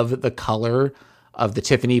love the color of the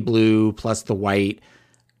Tiffany blue plus the white,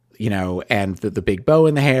 and the big bow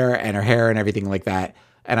in the hair and her hair and everything like that.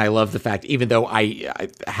 And I love the fact, even though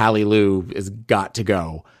Hallie Lou is got to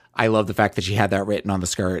go, I love the fact that she had that written on the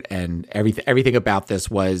skirt, and everything about this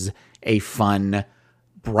was a fun,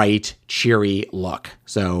 bright, cheery look.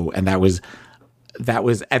 So, and that was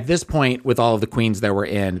at this point with all of the queens that were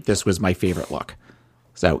in, this was my favorite look.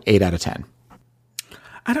 So 8 out of 10.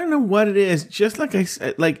 I don't know what it is. Just like I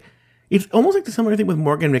said, it's almost like the similar thing with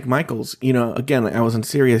Morgan McMichaels. Again, I was on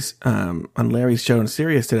Sirius, on Larry's show on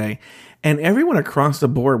Sirius today, and everyone across the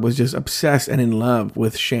board was just obsessed and in love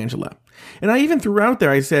with Shangela. And I even threw out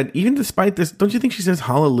there, I said, even despite this, don't you think she says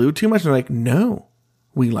hallelujah too much? And they're like, no,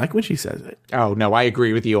 we like when she says it. Oh, no, I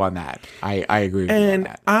agree with you on that. I agree with you on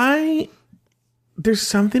that. There's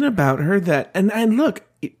something about her that, and look,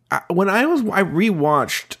 when I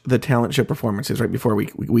rewatched the talent show performances right before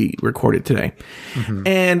we recorded today,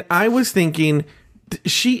 and I was thinking,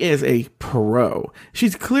 she is a pro.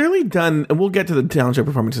 She's clearly done, and we'll get to the talent show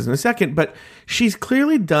performances in a second, but she's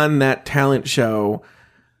clearly done that talent show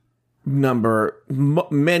number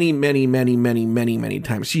many, many, many, many, many, many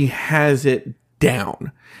times. She has it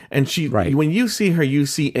down. And when you see her, you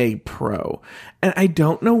see a pro. And I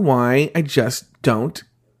don't know why, I just don't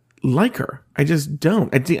like her. I just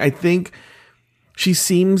don't. I think she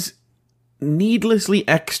seems needlessly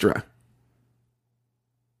extra.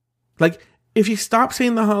 Like, if she stopped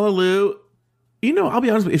saying the hallelujah, I'll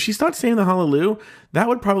be honest with you, if she stopped saying the hallelujah, that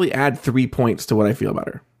would probably add 3 points to what I feel about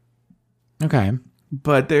her. Okay.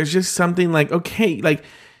 But there's just something like, okay, like,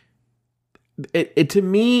 it to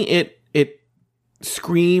me, it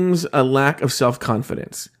screams a lack of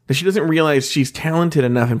self-confidence. That she doesn't realize she's talented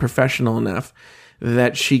enough and professional enough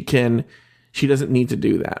that she doesn't need to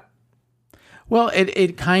do that. Well,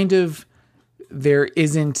 it kind of, there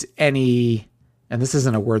isn't any, and this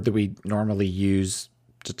isn't a word that we normally use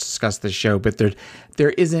to discuss the show, but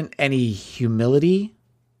there isn't any humility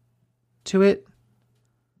to it.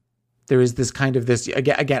 There is this kind of this,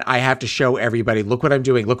 again, I have to show everybody, look what I'm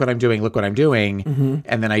doing, look what I'm doing, look what I'm doing. Mm-hmm.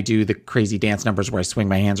 And then I do the crazy dance numbers where I swing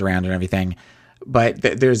my hands around and everything. But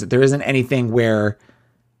there isn't anything where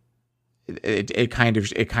it kind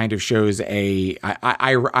of shows a,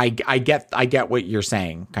 I get what you're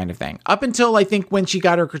saying kind of thing. Up until I think when she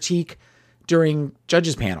got her critique during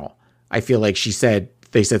judges panel, I feel like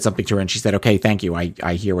they said something to her and she said, okay, thank you.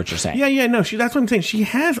 I hear what you're saying. Yeah, no, that's what I'm saying. She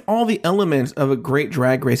has all the elements of a great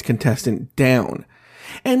Drag Race contestant down.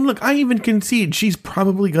 And look, I even concede she's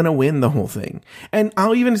probably going to win the whole thing. And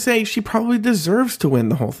I'll even say she probably deserves to win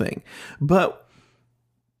the whole thing. But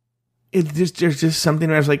there's just something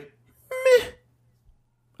where I was like, meh,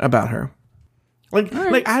 about her. Like,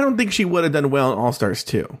 right. Like I don't think she would have done well in All Stars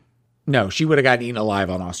 2. No, she would have gotten eaten alive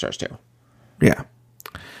on All Stars 2. Yeah.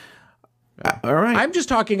 All right. I'm just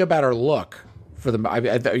talking about her look for when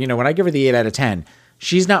I give her the 8 out of 10,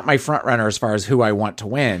 she's not my front runner as far as who I want to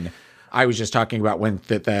win. I was just talking about when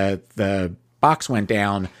the box went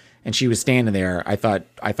down and she was standing there. I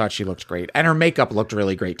thought she looked great, and her makeup looked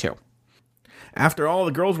really great too. After all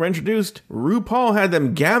the girls were introduced, RuPaul had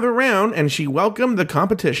them gather around and she welcomed the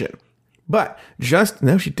competition. But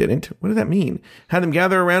no, she didn't. What did that mean? Had them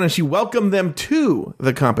gather around and she welcomed them to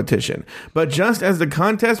the competition. But just as the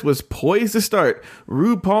contest was poised to start,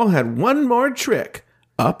 RuPaul had one more trick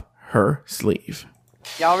up her sleeve.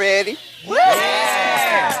 Y'all ready?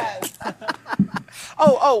 Yeah!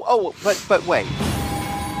 But wait.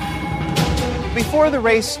 Before the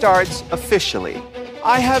race starts officially,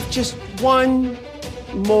 I have just one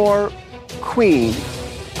more queen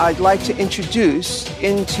I'd like to introduce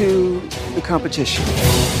into the competition.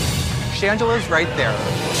 Shangela's right there.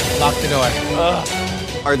 Lock the door. Ugh.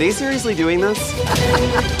 Are they seriously doing this?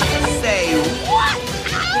 Say what?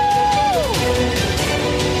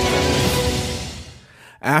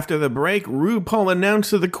 After the break, RuPaul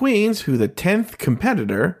announced to the queens who the 10th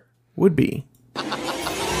competitor would be.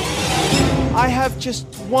 I have just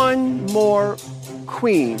one more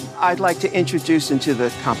queen I'd like to introduce into the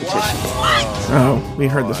competition. Oh, we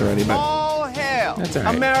heard this already, but all hail that's all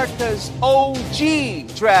right. America's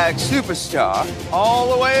OG drag superstar,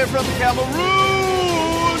 all the way from Cameroon,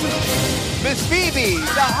 Miss Phoebe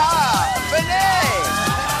Zahara-Benet.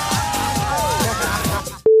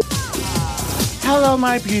 Hello,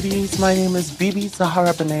 my beauties. My name is Phoebe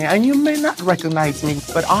Zahara-Benet, and you may not recognize me,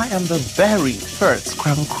 but I am the very first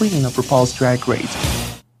crown queen of RuPaul's Drag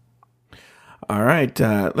Race. All right,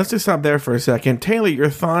 let's just stop there for a second. Taylor, your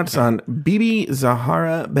thoughts on Phoebe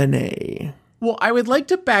Zahara-Benet? Well, I would like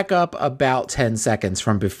to back up about 10 seconds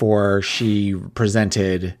from before she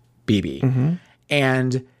presented Phoebe. Mm-hmm.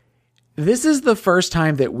 And this is the first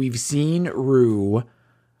time that we've seen Ru,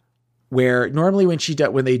 where normally when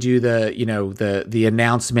they do the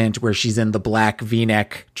announcement where she's in the black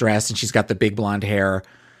V-neck dress and she's got the big blonde hair,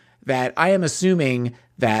 that I am assuming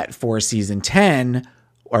that for season 10,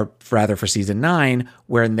 or rather for season 9,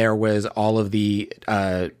 when there was all of the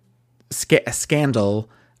scandal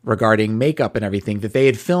regarding makeup and everything, that they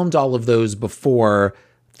had filmed all of those before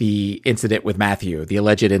the incident with Matthew, the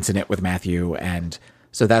alleged incident with Matthew. And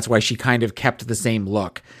so that's why she kind of kept the same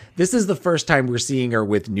look. This is the first time we're seeing her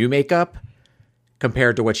with new makeup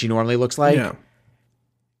compared to what she normally looks like. Yeah.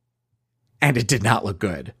 And it did not look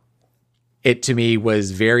good. It, to me,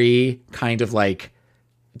 was very kind of like,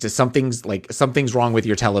 just something's wrong with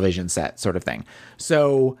your television set sort of thing.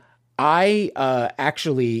 So I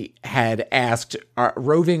actually had asked our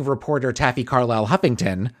roving reporter Taffy Carlisle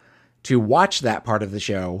Huffington to watch that part of the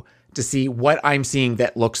show to see what I'm seeing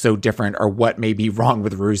that looks so different or what may be wrong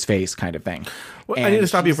with Ru's face kind of thing. Well, I need to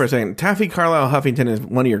stop you for a second. Taffy Carlisle Huffington is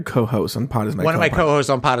one of your co-hosts on Pod Is My Co-Pilot. One of my co-hosts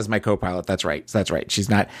on Pod Is My Co-Pilot. That's right. She's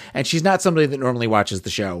not somebody that normally watches the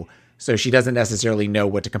show. So she doesn't necessarily know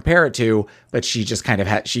what to compare it to, but she just kind of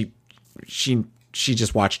had, she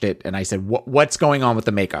just watched it. And I said, what's going on with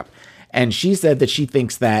the makeup? And she said that she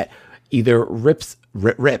thinks that either Rips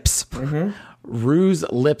mm-hmm. Rue's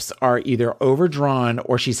lips are either overdrawn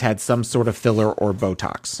or she's had some sort of filler or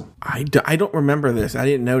Botox. I don't remember this. I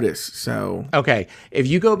didn't notice. So okay, if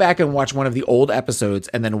you go back and watch one of the old episodes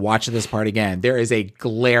and then watch this part again, there is a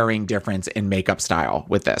glaring difference in makeup style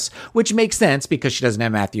with this, which makes sense because she doesn't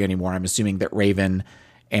have Matthew anymore. I'm assuming that Raven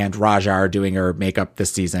and Raja are doing her makeup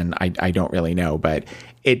this season. I don't really know, but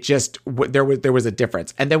it just there was a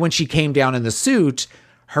difference. And then when she came down in the suit,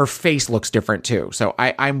 her face looks different too. So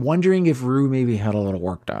I'm wondering if Rue maybe had a little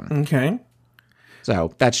work done. Okay.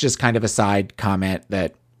 So that's just kind of a side comment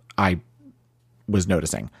that I was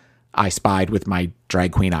noticing. I spied with my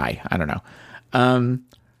drag queen eye. I don't know.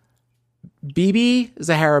 BeBe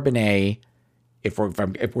Zahara Benet, if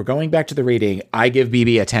we're going back to the rating, I give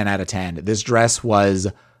BeBe a 10 out of 10. This dress was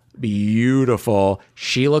beautiful.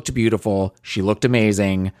 She looked beautiful. She looked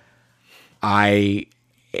amazing. I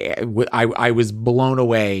was blown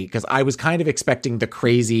away because I was kind of expecting the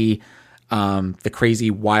crazy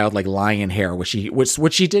wild like lion hair, which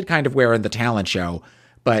she did kind of wear in the talent show,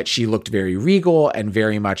 but she looked very regal and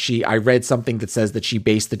very much. I read something that says that she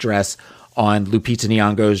based the dress on Lupita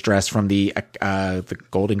Nyong'o's dress from the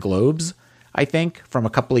Golden Globes, I think, from a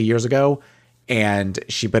couple of years ago,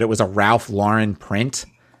 but it was a Ralph Lauren print,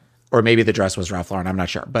 or maybe the dress was Ralph Lauren. I'm not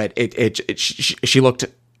sure, but she looked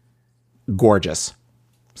gorgeous.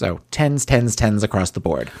 So 10s across the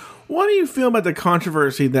board. What do you feel about the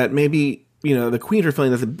controversy that maybe, the queens are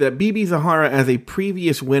feeling that BeBe Zahara as a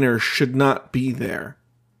previous winner should not be there?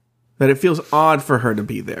 That it feels odd for her to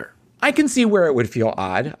be there. I can see where it would feel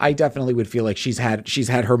odd. I definitely would feel like she's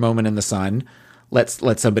had her moment in the sun.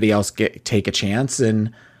 Let somebody else take a chance.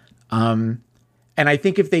 And I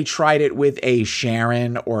think if they tried it with a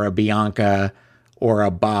Sharon or a Bianca or a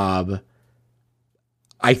Bob,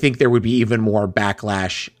 I think there would be even more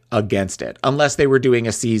backlash against it, unless they were doing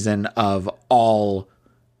a season of all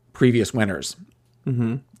previous winners.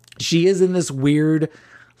 Mm-hmm. She is in this weird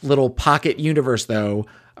little pocket universe, though,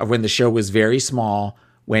 of when the show was very small,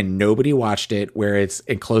 when nobody watched it, where it's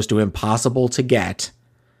close to impossible to get.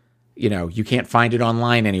 You can't find it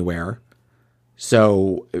online anywhere.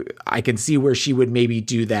 So I can see where she would maybe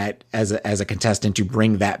do that as a contestant to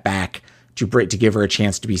bring that back, to give her a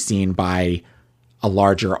chance to be seen by a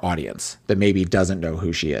larger audience that maybe doesn't know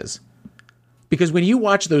who she is. Because when you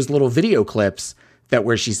watch those little video clips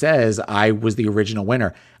where she says, I was the original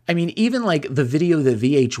winner, I mean, even like the video that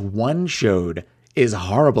VH1 showed is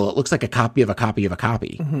horrible. It looks like a copy of a copy of a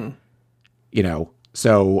copy. Mm-hmm.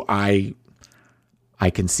 So I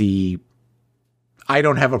can see, I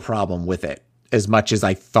don't have a problem with it as much as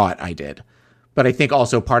I thought I did. But I think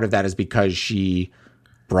also part of that is because she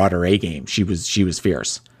brought her A game. She was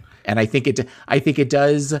fierce. And I think it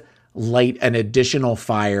does light an additional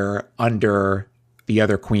fire under the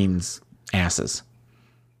other queens' asses.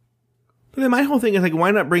 But then my whole thing is like,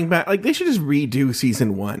 why not bring back, like, they should just redo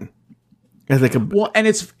season 1 as like a. Well, and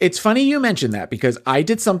it's funny you mentioned that, because I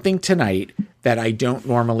did something tonight that I don't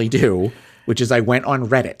normally do, which is I went on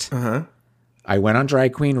Reddit. Uh-huh. I went on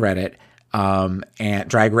Drag Queen Reddit, and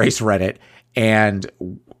Drag Race Reddit, and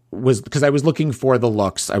because I was looking for the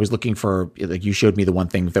looks. I was looking for, like, you showed me the one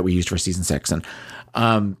thing that we used for season 6,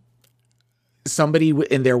 and somebody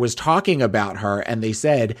in there was talking about her, and they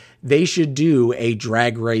said they should do a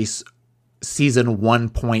Drag Race season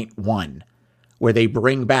 1.1 where they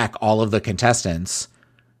bring back all of the contestants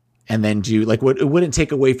and then do, like, it wouldn't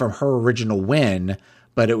take away from her original win,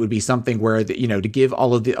 but it would be something where, to give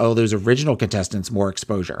all those original contestants more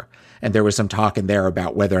exposure. And there was some talk in there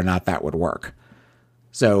about whether or not that would work.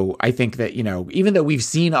 So I think that, even though we've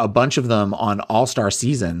seen a bunch of them on All-Star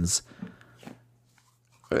seasons,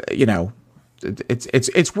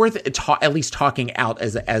 it's worth at least talking out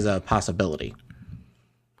as a possibility.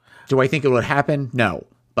 Do I think it would happen? No,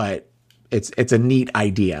 but it's a neat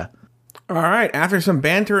idea. All right, after some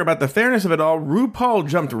banter about the fairness of it all, RuPaul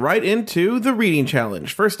jumped right into the reading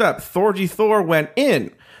challenge. First up, Thorgy Thor went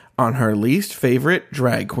in on her least favorite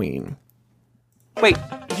drag queen. Wait,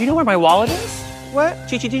 do you know where my wallet is? What?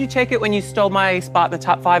 Chi-Chi, did you take it when you stole my spot in the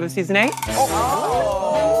top 5 of season 8?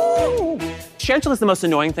 Oh. Shangela is the most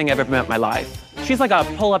annoying thing I've ever met in my life. She's like a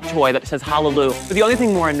pull-up toy that says hallelujah. But the only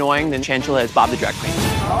thing more annoying than Shangela is Bob the Drag Queen.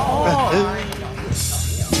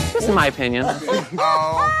 Just in my opinion.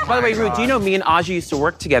 By the way, Ru, do you know me and Aja used to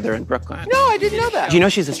work together in Brooklyn? No, I didn't know that. Do you know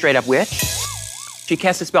she's a straight-up witch? She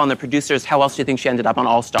cast a spell on the producers. How else do you think she ended up on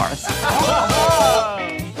All Stars?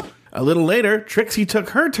 A little later, Trixie took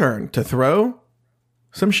her turn to throw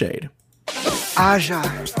some shade. Aja,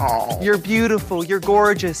 you're beautiful, you're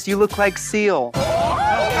gorgeous, you look like Seal.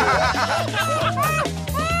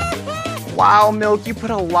 Wow, Milk, you put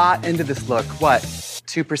a lot into this look. What,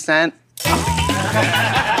 2%?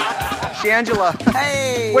 Shangela,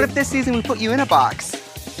 Hey! what if this season we put you in a box?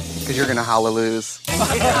 Because you're going to holla lose.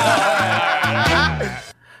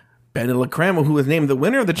 Bendela Creme, who was named the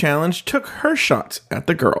winner of the challenge, took her shots at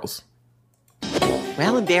the girls.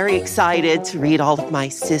 Well, I'm very excited to read all of my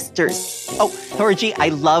sisters. Oh, Thorgy, I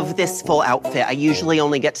love this full outfit. I usually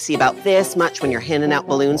only get to see about this much when you're handing out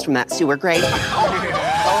balloons from that sewer grate.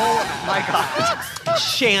 Oh, my God.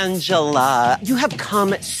 Shangela, you have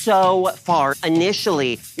come so far.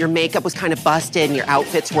 Initially, your makeup was kind of busted and your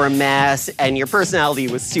outfits were a mess and your personality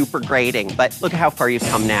was super grating. But look at how far you've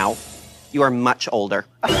come now. You are much older.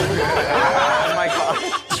 Oh, my God.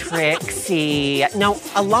 Trixie. Now,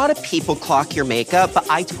 a lot of people clock your makeup, but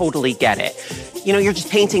I totally get it. You know, you're just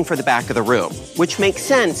painting for the back of the room, which makes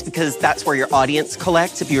sense because that's where your audience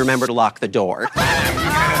collects if you remember to lock the door.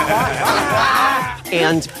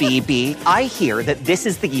 And BB, I hear that this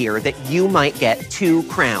is the year that you might get 2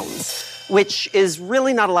 crowns, which is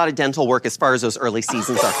really not a lot of dental work as far as those early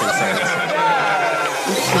seasons are concerned.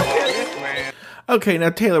 Okay, now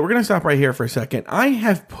Taylor, we're going to stop right here for a second. I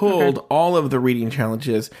have pulled all of the reading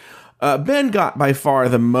challenges. Ben got by far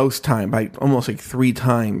the most time, by almost like 3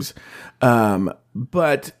 times.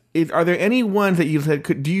 But are there any ones that you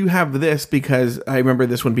said, do you have this because I remember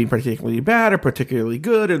this one being particularly bad or particularly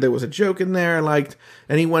good, or there was a joke in there I liked?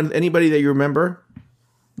 Anybody that you remember?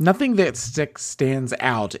 Nothing that stands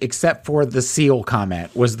out except for the seal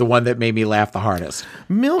comment was the one that made me laugh the hardest.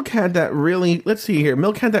 Milk had that really, let's see here.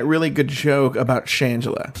 Milk had that really good joke about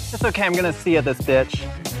Shangela. It's okay, I'm gonna see this bitch.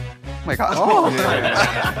 Oh, my God. Oh.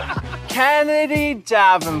 Kennedy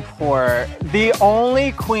Davenport, the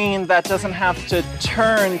only queen that doesn't have to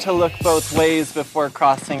turn to look both ways before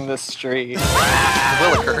crossing the street.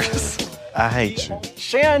 Willikers. I hate you.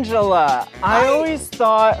 Shangela, I always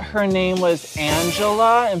thought her name was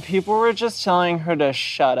Angela, and people were just telling her to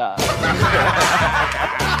shut up.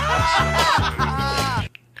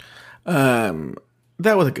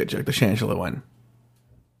 That was a good joke, the Shangela one.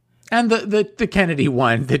 And the Kennedy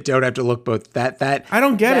one that don't have to look both that I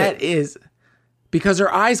don't get it. That is because her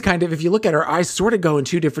eyes kind of, if you look at her eyes, sort of go in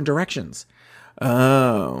 2 different directions.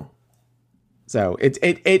 Oh. So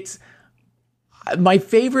it's my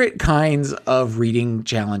favorite kinds of reading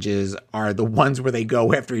challenges are the ones where they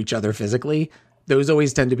go after each other physically. Those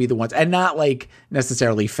always tend to be the ones, and not like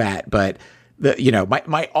necessarily fat, but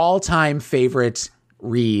my all-time favorite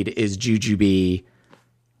read is Jujubee.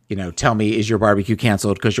 Tell me, is your barbecue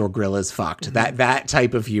canceled because your grill is fucked? That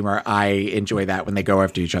type of humor, I enjoy that when they go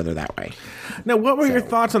after each other that way. Now, what were your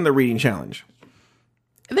thoughts on the reading challenge?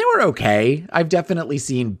 They were okay. I've definitely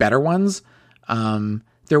seen better ones.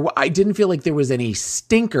 I didn't feel like there was any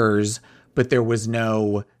stinkers, but there was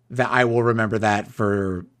no that I will remember that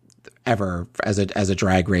for ever as a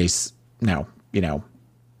drag race. No,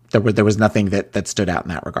 there was nothing that stood out in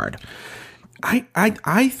that regard.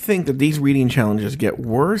 I think that these reading challenges get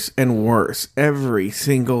worse and worse every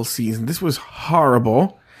single season. This was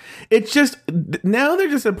horrible. It's just, now they're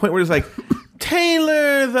just at a point where it's like,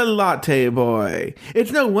 Taylor the Latte Boy.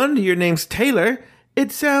 It's no wonder your name's Taylor.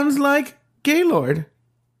 It sounds like Gaylord.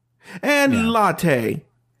 And latte.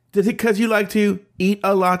 Is it because you like to eat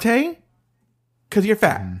a latte? Because you're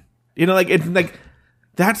fat. It's like,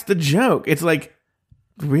 that's the joke. It's like,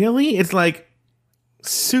 really? It's like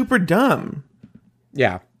super dumb.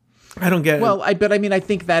 Yeah. I don't get it. Well, I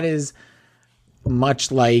think that is much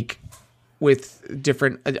like with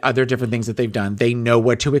other different things that they've done. They know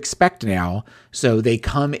what to expect now. So they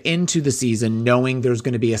come into the season knowing there's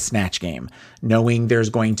going to be a snatch game, knowing there's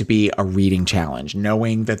going to be a reading challenge,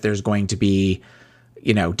 knowing that there's going to be,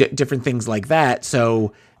 different things like that.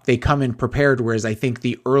 So they come in prepared, whereas I think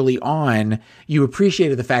the early on, you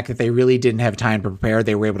appreciated the fact that they really didn't have time to prepare.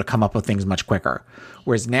 They were able to come up with things much quicker.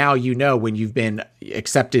 Whereas now, when you've been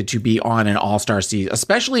accepted to be on an all-star season,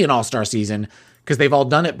 especially an all-star season, because they've all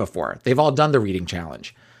done it before. They've all done the reading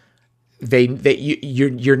challenge.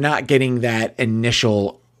 You're not getting that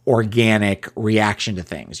initial organic reaction to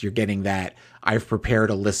things. You're getting that I've prepared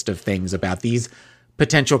a list of things about these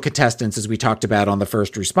potential contestants, as we talked about on the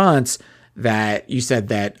first response, that you said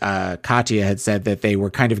that Katya had said that they were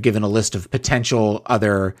kind of given a list of potential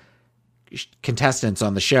other contestants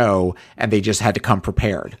on the show, and they just had to come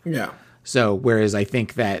prepared. Yeah. So, whereas I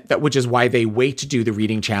think that which is why they wait to do the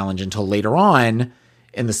reading challenge until later on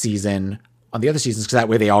in the season, on the other seasons, because that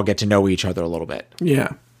way they all get to know each other a little bit.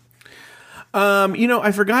 Yeah.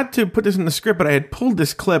 I forgot to put this in the script, but I had pulled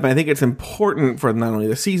this clip, and I think it's important for not only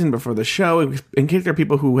the season, but for the show, in case there are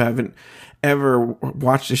people who haven't ever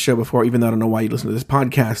watched the show before, even though I don't know why you listen to this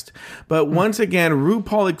podcast. But once again,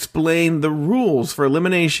 RuPaul explained the rules for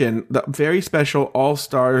elimination, the very special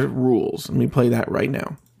All-Star rules. Let me play that right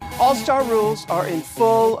now. All-Star rules are in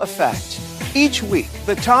full effect. Each week,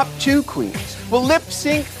 the top 2 queens will lip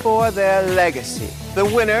sync for their legacy. The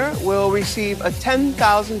winner will receive a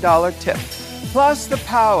 $10,000 tip, plus the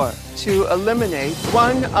power to eliminate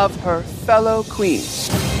one of her fellow queens.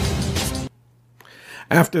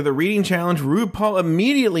 After the reading challenge, RuPaul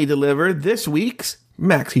immediately delivered this week's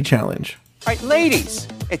Maxi Challenge. All right, ladies,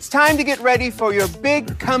 it's time to get ready for your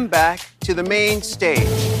big comeback to the main stage.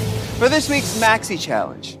 For this week's Maxi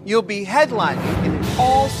Challenge, you'll be headlining in an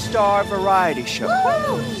all-star variety show.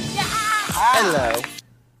 Hello.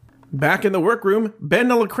 Back in the workroom, Ben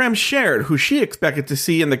de la Creme shared who she expected to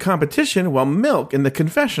see in the competition, while Milk in the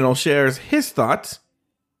confessional shares his thoughts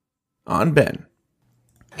on Ben.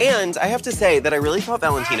 And I have to say that I really thought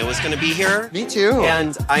Valentina was going to be here. Me too.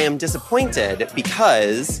 And I am disappointed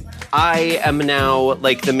because I am now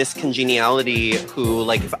like the Miss Congeniality who,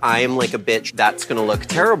 like, if I'm like a bitch, that's going to look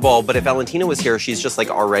terrible. But if Valentina was here, she's just like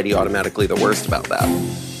already automatically the worst about that.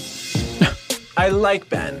 I like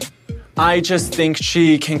Ben. I just think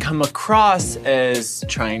she can come across as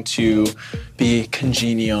trying to be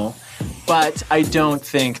congenial. But I don't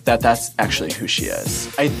think that that's actually who she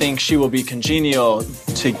is. I think she will be congenial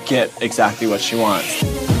to get exactly what she wants.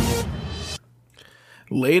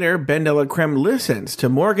 Later, Ben de la Creme listens to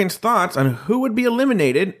Morgan's thoughts on who would be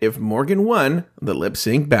eliminated if Morgan won the lip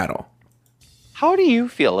sync battle. How do you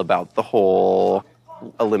feel about the whole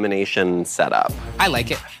elimination setup? I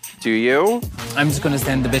like it. Do you? I'm just gonna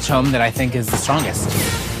send the bitch home that I think is the strongest.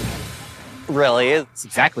 Really? That's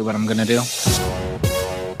exactly what I'm gonna do.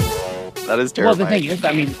 That is Well, terrifying. the thing is,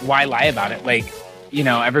 I mean, why lie about it? Like,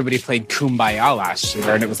 everybody played Kumbaya last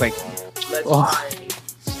year, and it was like,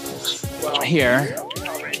 here,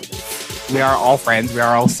 we are all friends, we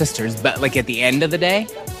are all sisters, but like at the end of the day,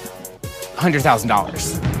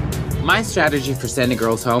 $100,000. My strategy for sending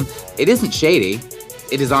girls home, it isn't shady,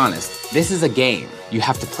 it is honest. This is a game. You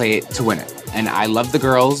have to play it to win it. And I love the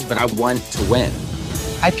girls, but I want to win.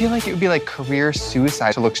 I feel like it would be like career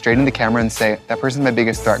suicide to look straight in the camera and say, that person's my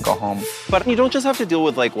biggest threat, go home. But you don't just have to deal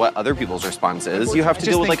with like what other people's response is. You have to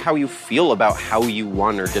deal with like how you feel about how you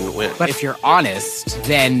won or didn't win. But if you're honest,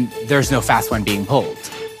 then there's no fast one being pulled.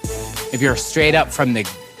 If you're straight up from the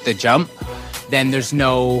jump, then there's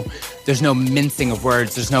no mincing of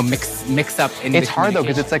words. There's no mix up in It's hard though,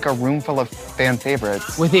 because it's like a room full of fan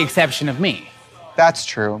favorites. With the exception of me. That's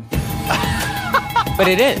true. But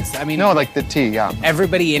it is. I mean, no, like the tea, yeah.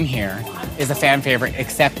 Everybody in here is a fan favorite,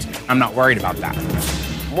 except I'm not worried about that.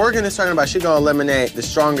 Morgan is talking about she's gonna eliminate the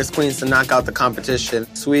strongest queens to knock out the competition.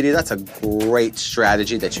 Sweetie, that's a great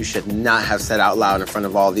strategy that you should not have said out loud in front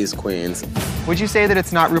of all these queens. Would you say that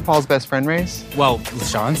it's not RuPaul's best friend race? Well,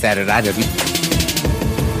 Sean said it, I didn't.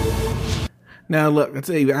 Now, look,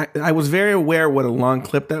 I was very aware what a long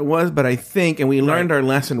clip that was, but I think, and we learned our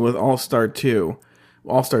lesson with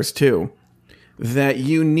All-Stars 2, that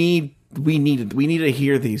we need to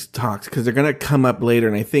hear these talks because they're going to come up later.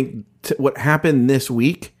 And I think what happened this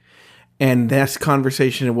week and this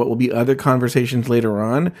conversation and what will be other conversations later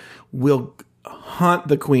on will haunt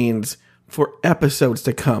the queens for episodes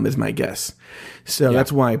to come, is my guess. So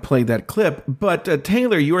that's why I played that clip. But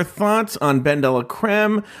Taylor, your thoughts on Ben de la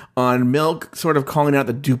Creme, on Milk sort of calling out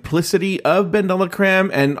the duplicity of Ben de la Creme,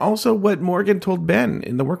 and also what Morgan told Ben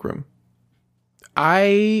in the workroom.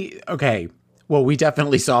 Okay. Well, we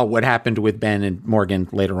definitely saw what happened with Ben and Morgan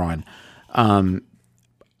later on.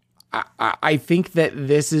 I think that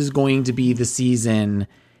this is going to be the season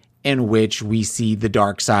in which we see the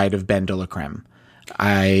dark side of Ben de la Creme.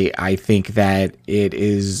 I think that it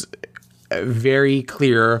is very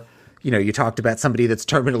clear. You talked about somebody that's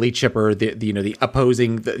terminally chipper. The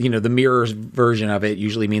opposing, the mirror version of it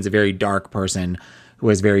usually means a very dark person who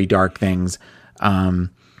has very dark things.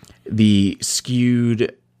 The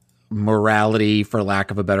skewed morality, for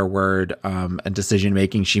lack of a better word, and decision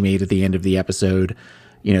making she made at the end of the episode.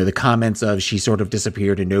 The comments of she sort of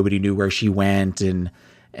disappeared and nobody knew where she went and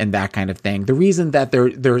that kind of thing. The reason that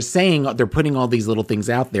they're putting all these little things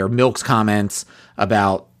out there, Milk's comments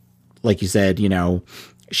about, like you said,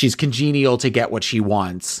 she's congenial to get what she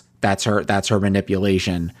wants. That's her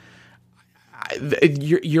manipulation.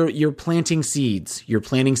 You're planting seeds. You're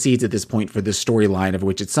planting seeds at this point for this storyline, of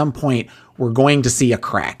which at some point we're going to see a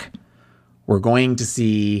crack. We're going to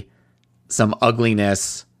see some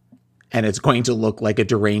ugliness, and it's going to look like a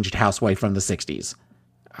deranged housewife from the 60s.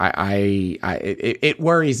 It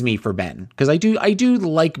worries me for Ben, because I do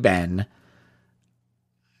like Ben.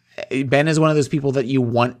 Ben is one of those people that you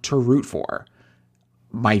want to root for.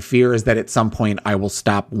 My fear is that at some point I will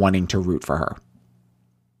stop wanting to root for her.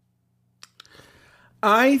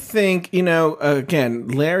 I think, again,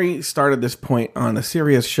 Larry started this point on a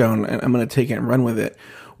serious show, and I'm going to take it and run with it,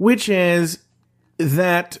 which is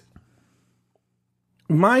that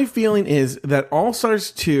my feeling is that All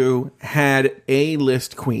Stars 2 had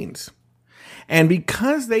A-list queens. And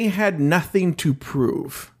because they had nothing to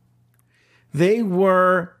prove, they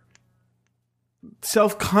were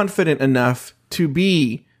self-confident enough to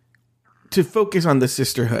focus on the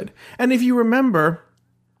sisterhood. And if you remember,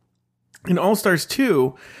 in All Stars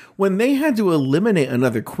 2, when they had to eliminate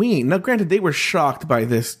another queen, now granted, they were shocked by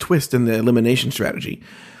this twist in the elimination strategy,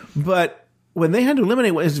 but when they had to eliminate,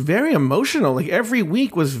 it was very emotional. Like, every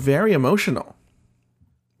week was very emotional.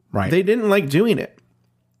 Right. They didn't like doing it.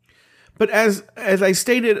 But as I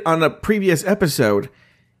stated on a previous episode,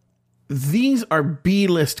 these are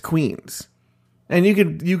B-list queens. And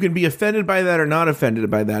you can be offended by that or not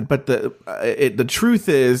offended by that, but the truth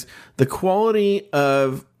is the quality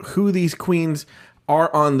of who these queens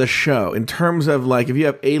are on the show, in terms of, like, if you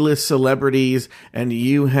have A-list celebrities and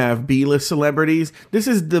you have B-list celebrities, this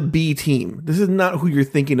is the B team. This is not who you're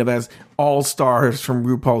thinking of as all-stars from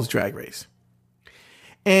RuPaul's Drag Race.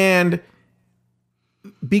 And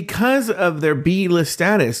because of their B-list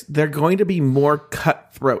status, they're going to be more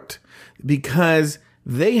cutthroat because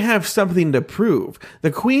they have something to prove.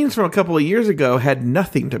 The queens from a couple of years ago had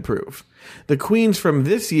nothing to prove. The queens from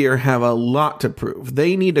this year have a lot to prove.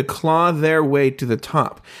 They need to claw their way to the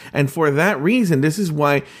top. And for that reason, this is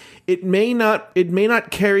why it may not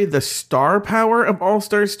carry the star power of All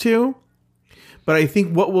Stars 2, but I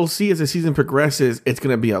think what we'll see as the season progresses, it's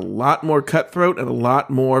going to be a lot more cutthroat and a lot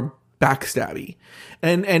more backstabby.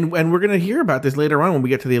 And we're going to hear about this later on when we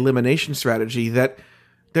get to the elimination strategy, that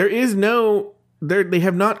they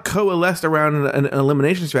have not coalesced around an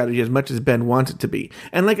elimination strategy as much as Ben wants it to be.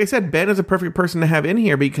 And like I said, Ben is a perfect person to have in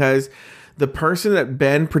here because the person that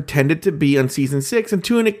Ben pretended to be on season 6, and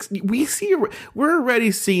we're already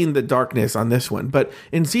seeing the darkness on this one. But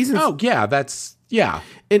in season,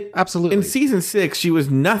 absolutely. In season 6, she was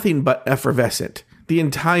nothing but effervescent the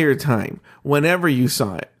entire time. Whenever you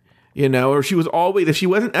saw it. Or she was always, if she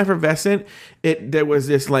wasn't effervescent, there was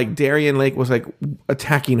this, like, Darian Lake was, like,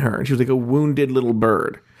 attacking her, and she was like a wounded little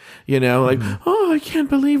bird, oh, I can't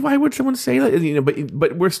believe, why would someone say that?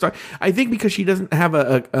 But I think because she doesn't have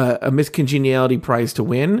a miscongeniality prize to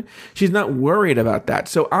win, she's not worried about that.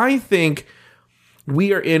 So I think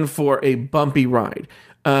we are in for a bumpy ride.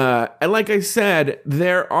 And like I said,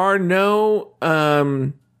 there are no,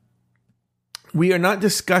 we are not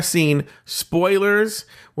discussing spoilers,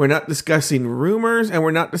 we're not discussing rumors, and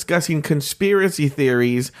we're not discussing conspiracy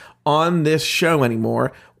theories on this show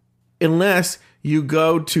anymore, unless you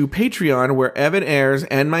go to Patreon, where Evan Ayres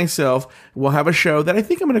and myself will have a show that I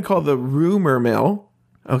think I'm going to call the Rumor Mill,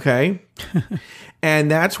 okay? And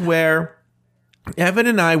that's where Evan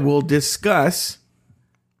and I will discuss,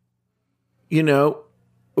 we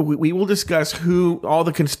will discuss all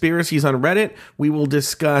the conspiracies on Reddit. We will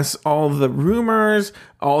discuss all the rumors,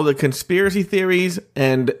 all the conspiracy theories,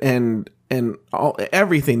 and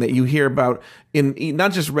everything that you hear about in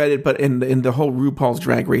not just Reddit, but in the whole RuPaul's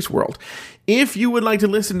Drag Race world. If you would like to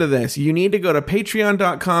listen to this, you need to go to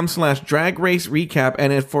patreon.com/Drag Race Recap,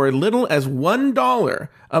 and for as little as $1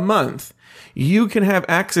 a month, you can have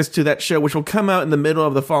access to that show, which will come out in the middle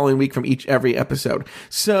of the following week from every episode.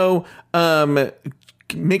 So,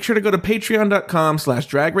 make sure to go to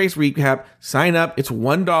patreon.com/Drag Race Recap, sign up. It's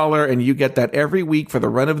 $1 and you get that every week for the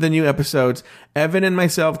run of the new episodes. Evan and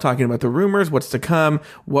myself talking about the rumors, what's to come,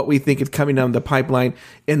 what we think is coming down the pipeline.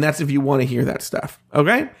 And that's if you want to hear that stuff.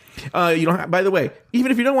 Okay? By the way,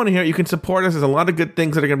 even if you don't want to hear it, you can support us. There's a lot of good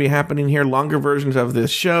things that are going to be happening here. Longer versions of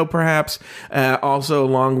this show, perhaps. Also,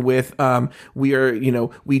 along with,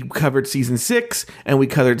 we covered season 6 and we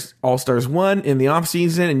covered All Stars 1 in the off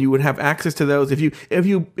season, and you would have access to those if you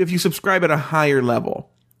subscribe at a higher level.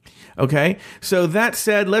 Okay, so that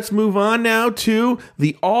said, let's move on now to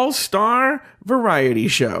the All-Star Variety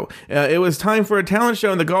Show. It was time for a talent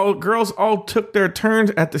show, and the girls all took their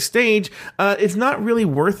turns at the stage. It's not really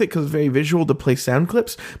worth it because it's very visual to play sound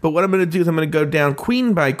clips, but what I'm going to do is I'm going to go down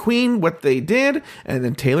queen by queen, what they did, and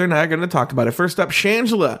then Taylor and I are going to talk about it. First up,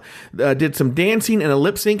 Shangela did some dancing and a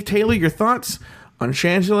lip sync. Taylor, your thoughts on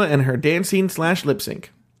Shangela and her dancing / lip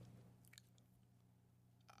sync?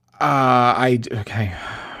 Okay.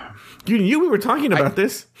 You knew we were talking about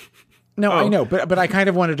this. No, I know, but I kind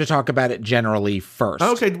of wanted to talk about it generally first.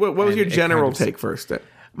 Okay, what was your general take first?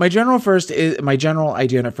 My general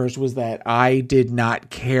idea on it first was that I did not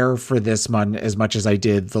care for this one as much as I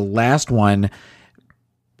did the last one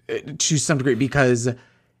to some degree, because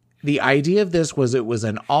the idea of this was it was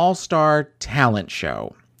an all-star talent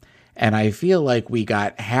show. And I feel like we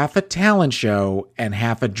got half a talent show and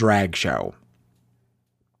half a drag show.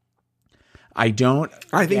 I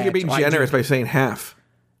think you're being generous by saying half.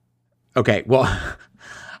 Okay, well,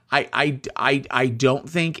 I don't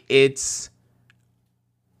think it's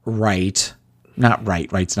right. Not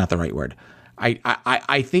right. Right's not the right word.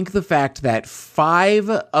 I think the fact that 5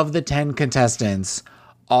 of the 10 contestants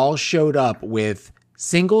all showed up with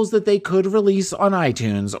singles that they could release on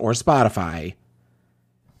iTunes or Spotify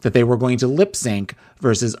that they were going to lip sync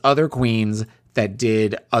versus other queens that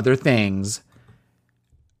did other things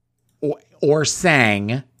or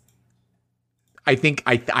sang. I think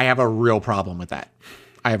I have a real problem with that.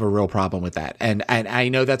 And I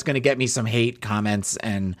know that's going to get me some hate comments,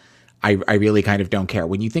 and I really kind of don't care.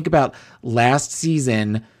 When you think about last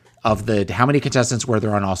season of how many contestants were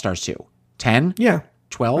there on All Stars 2? 10? Yeah.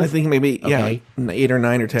 12? I think maybe, yeah, 8 or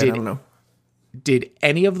 9 or 10, I don't know. Did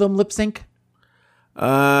any of them lip sync?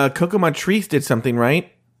 Coco Montrese did something,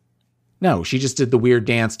 right? No, she just did the weird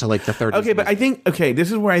dance to like the 30s. Okay, but I think,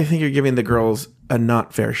 this is where I think you're giving the girls a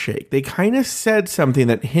not fair shake. They kind of said something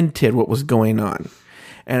that hinted what was going on.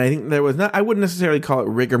 And I think there was I wouldn't necessarily call it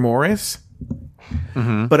rigor mortis,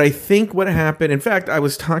 but I think what happened, in fact, I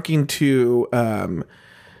was talking to,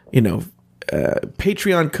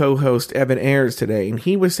 Patreon co-host Evan Ayers today, and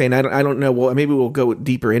he was saying, I don't know, well, maybe we'll go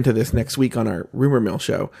deeper into this next week on our Rumor Mill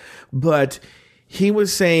show, but he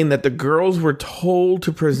was saying that the girls were told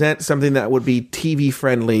to present something that would be TV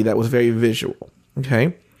friendly, that was very visual.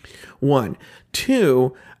 Okay. 1.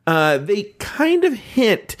 2, they kind of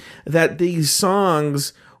hint that these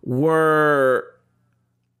songs were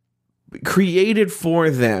created for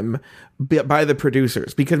them by the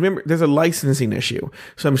producers, because remember, there's a licensing issue.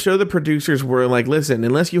 So I'm sure the producers were like, listen,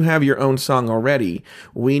 unless you have your own song already,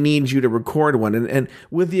 we need you to record one. And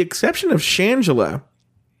with the exception of Shangela,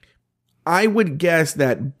 I would guess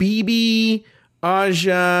that BB,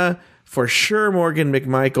 Aja, for sure Morgan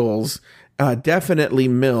McMichaels, definitely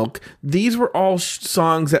Milk. These were all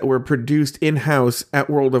songs that were produced in-house at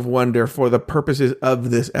World of Wonder for the purposes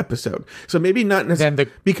of this episode. So maybe not necessarily,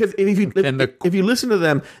 because if you listen to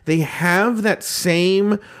them, they have that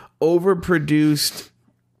same overproduced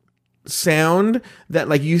sound that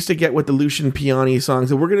like you used to get with the Lucian Piani songs,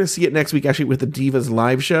 and we're going to see it next week actually with the Divas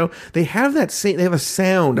live show. They have that same, they have a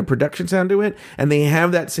sound, a production sound to it, and they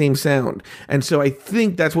have that same sound. And so I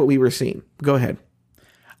think that's what we were seeing. Go ahead.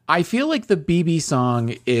 I feel like the BB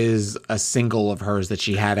song is a single of hers that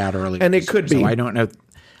she had out earlier, and it could be. So I don't know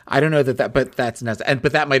that, but that's necessary.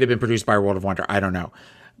 But that might have been produced by World of Wonder. I don't know.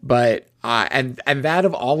 But and that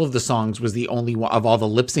of all of the songs was the only one, of all the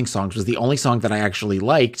lip sync songs, was the only song that I actually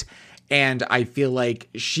liked. And I feel like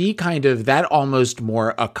she kind of, that almost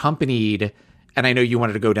more accompanied, and I know you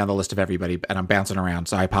wanted to go down the list of everybody, and I'm bouncing around,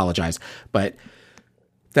 so I apologize. But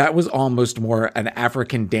that was almost more an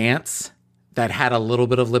African dance that had a little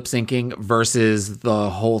bit of lip syncing versus the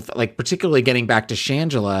whole, like particularly getting back to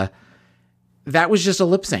Shangela, that was just a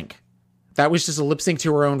lip sync. That was just a lip sync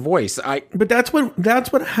to her own voice. But that's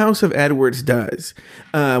what House of Edwards does.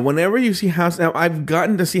 Whenever you see now I've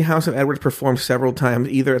gotten to see House of Edwards perform several times,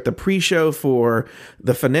 either at the pre-show for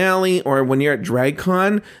the finale or when you're at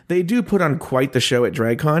DragCon. They do put on quite the show at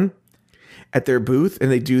DragCon at their booth,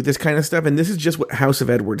 and they do this kind of stuff. And this is just what House of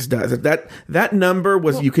Edwards does. That number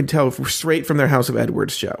was, you can tell straight from their House of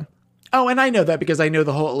Edwards show. Oh, and I know that because I know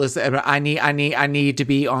the whole list. I need to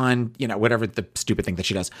be on, whatever the stupid thing that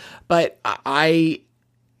she does. But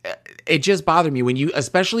it just bothered me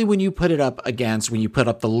especially when you put up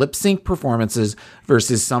the lip sync performances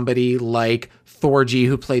versus somebody like Thorgy,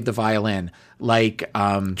 who played the violin, like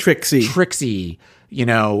Trixie,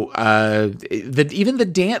 even the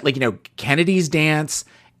dance, like, Kennedy's dance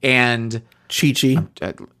and Chi-Chi.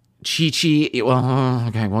 Chi-Chi. Well,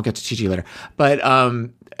 okay, we'll get to Chi-Chi later. But,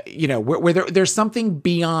 where there's something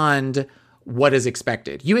beyond what is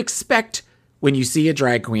expected. You expect, when you see a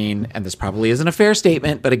drag queen, and this probably isn't a fair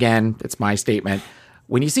statement, but again, it's my statement.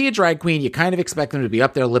 When you see a drag queen, you kind of expect them to be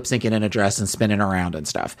up there lip syncing in a dress and spinning around and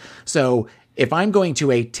stuff. So if I'm going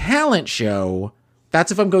to a talent show,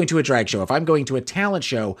 that's if I'm going to a drag show. If I'm going to a talent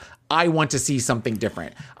show, I want to see something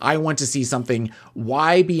different. I want to see something.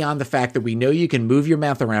 Why, beyond the fact that we know you can move your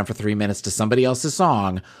mouth around for 3 minutes to somebody else's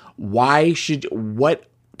song, what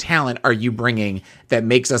talent are you bringing that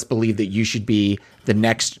makes us believe that you should be the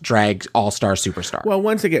next drag all-star superstar? Well,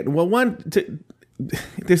 once again,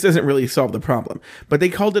 this doesn't really solve the problem. But they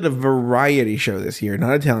called it a variety show this year,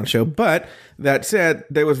 not a talent show. But that said,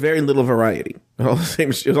 there was very little variety. It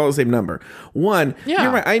was all the same number. One, Yeah.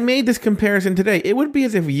 you're right. I made this comparison today. It would be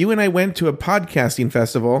as if you and I went to a podcasting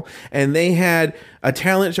festival and they had a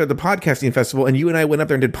talent show at the podcasting festival, and you and I went up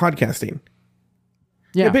there and did podcasting.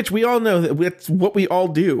 Yeah, bitch, we all know that that's what we all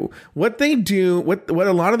do. What they do, what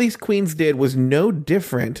a lot of these queens did was no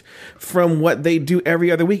different from what they do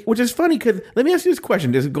every other week, which is funny because let me ask you this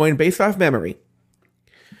question, just going based off memory.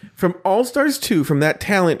 From All Stars 2, from that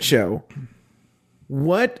talent show,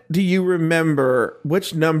 what do you remember?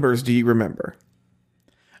 Which numbers do you remember?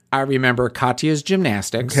 I remember Katya's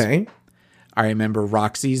gymnastics. Okay. I remember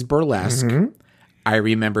Roxy's burlesque. Mm-hmm. I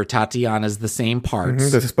remember Tatiana's the same parts.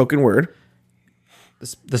 Mm-hmm. The spoken word.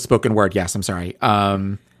 The spoken word, yes, I'm sorry.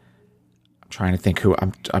 I'm trying to think who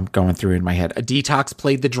I'm going through in my head. Detox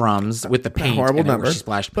played the drums with the paint. Horrible number. She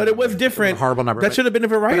splashed, but it was different. Horrible number. That should have been a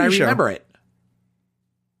variety show. I remember it.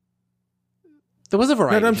 There was a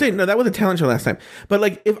variety. No, I'm saying, no, that was a talent show last time. But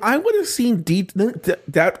like, if I would have seen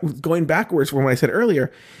that going backwards from what I said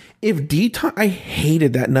earlier, if Detox, I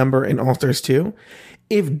hated that number in All Stars 2.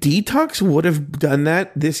 If Detox would have done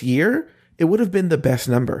that this year, it would have been the best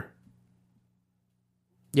number.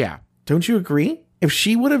 Yeah. Don't you agree? If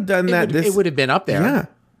she would have done that, it would have been up there. Yeah.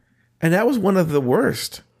 And that was one of the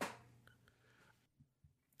worst.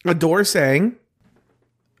 Adore sang.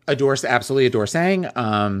 Absolutely Adore sang.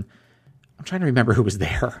 I'm trying to remember who was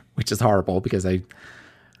there, which is horrible because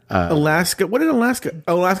Alaska. What did Alaska?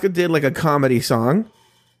 Alaska did like a comedy song.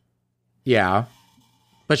 Yeah.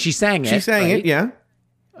 But she sang it. She sang right? it, yeah.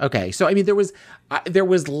 Okay. So, I mean, there was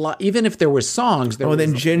even if there was songs.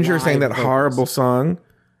 Then Ginger sang that horrible song.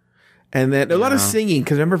 And then a lot of singing,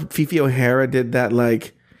 because remember Fifi O'Hara did that,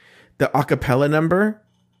 like, the acapella number?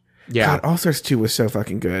 Yeah. God, All Stars 2 was so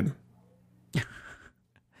fucking good.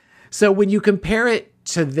 So when you compare it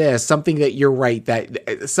to this, something that you're right,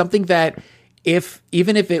 something that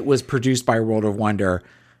even if it was produced by World of Wonder,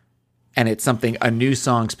 and it's a new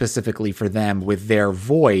song specifically for them with their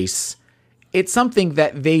voice, it's something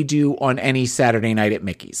that they do on any Saturday night at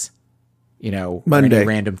Mickey's. You know, Monday. or any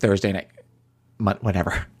random Thursday night.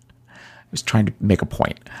 Whatever. I was trying to make a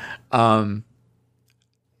point. I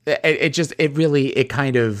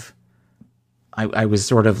was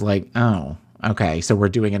sort of like, oh, okay. So we're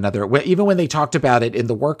doing another, even when they talked about it in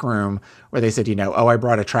the workroom where they said, I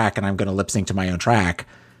brought a track and I'm going to lip sync to my own track.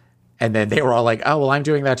 And then they were all like, oh, well, I'm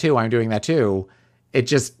doing that too. It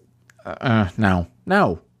just, no.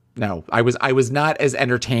 I was not as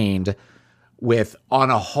entertained with On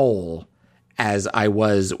a Whole as I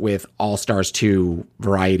was with All Stars 2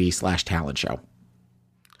 variety / talent show.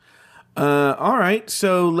 All right,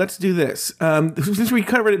 so let's do this. Since we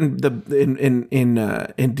covered it in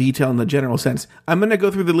detail in the general sense, I'm going to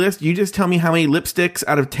go through the list. You just tell me how many lipsticks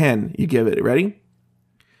out of 10 you give it. Ready?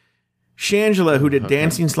 Shangela, who did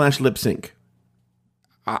dancing / lip sync.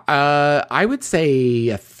 I would say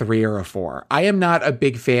a 3 or a 4. I am not a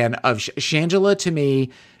big fan of Shangela. To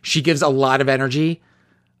me, she gives a lot of energy.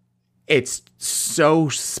 It's so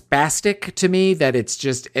spastic to me that it's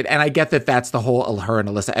just, and I get that that's the whole, her and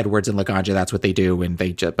Alyssa Edwards and Laganja, that's what they do. And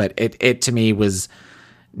but it to me was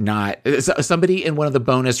not, somebody in one of the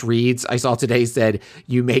bonus reads I saw today said,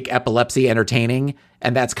 you make epilepsy entertaining.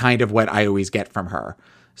 And that's kind of what I always get from her.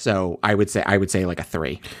 So I would say like a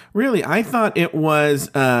 3. Really? I thought it was,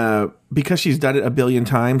 because she's done it a billion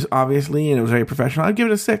times, obviously, and it was very professional. I'd give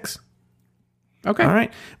it a 6. Okay. All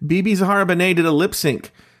right. Bibi Zahara Benet did a lip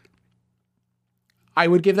sync. I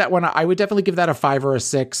would give that one. I would definitely give that a 5 or a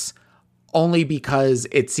 6, only because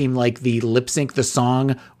it seemed like the lip sync, the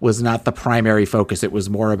song, was not the primary focus. It was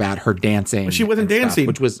more about her dancing. But she wasn't dancing,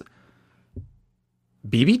 which was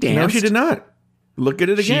Bibi danced. No, she did not. Look at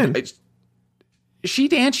it again. She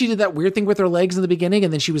danced. She did that weird thing with her legs in the beginning,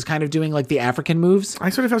 and then she was kind of doing like the African moves. I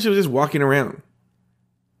sort of felt she was just walking around.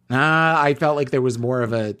 I felt like there was more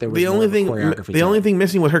of a choreography. The only thing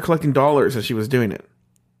missing was her collecting dollars as she was doing it.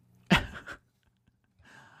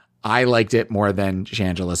 I liked it more than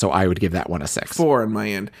Shangela, so I would give that one a 6. 4 on my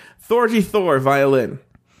end. Thorgy Thor, violin.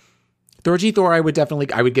 Thorgy Thor, I would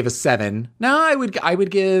give a 7. No, I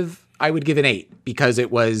would give an 8 because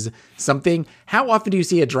it was something. How often do you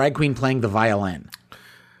see a drag queen playing the violin?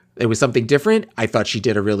 It was something different. I thought she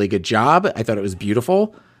did a really good job. I thought it was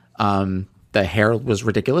beautiful. The hair was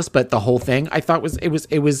ridiculous, but the whole thing I thought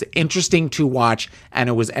it was interesting to watch, and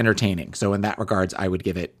it was entertaining. So in that regards, I would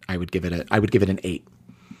give it an 8.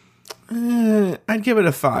 I'd give it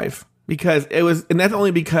a 5 because it was, and that's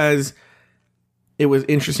only because it was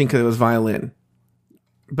interesting because it was violin.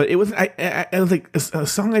 but it was I was like a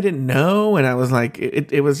song I didn't know, and I was like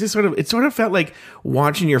it was just it sort of felt like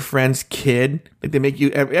watching your friend's kid. Like they make you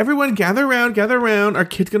everyone gather around, our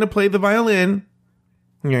kid's gonna play the violin.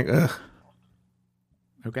 And you're like, ugh.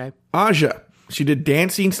 Okay. Aja, she did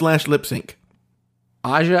dancing / lip sync.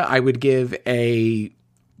 Aja, I would give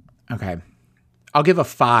I'll give a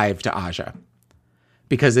 5 to Aja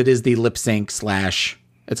because it is the lip sync /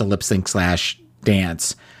 it's a lip sync /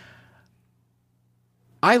 dance.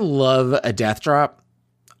 I love a death drop.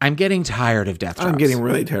 I'm getting tired of death drops. I'm getting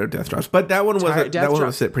really tired of death drops, but that one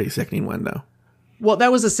was a pretty sickening one though. Well,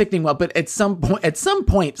 that was a sickening one, but at some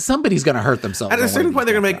point, somebody's going to hurt themselves. At a certain point,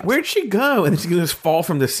 they're going to make, where'd she go? And then she's going to just fall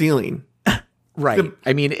from the ceiling. Right.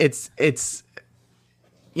 I mean, it's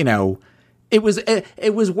you know, it was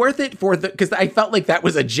worth it because I felt like that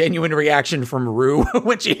was a genuine reaction from Rue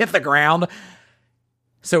when she hit the ground.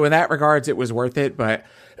 So in that regards, it was worth it, but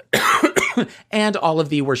and all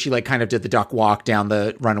of where she like kind of did the duck walk down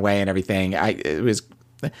the runway and everything.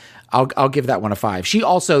 I'll give that one a 5. She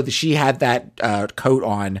had that coat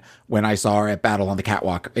on when I saw her at Battle on the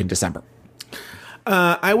Catwalk in December.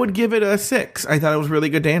 I would give it a 6. I thought it was really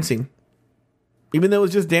good dancing. Even though it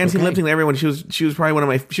was just dancing, lip sync to everyone, she was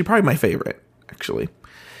probably she's probably my favorite, actually.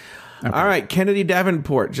 Okay. All right, Kennedy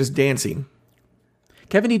Davenport, just dancing.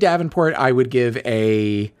 Kennedy Davenport, I'd give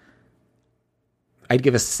a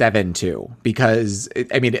 7 to, because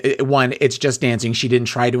one, it's just dancing. She didn't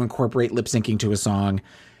try to incorporate lip syncing to a song.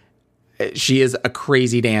 She is a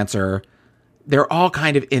crazy dancer. They're all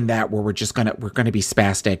kind of in that where we're gonna be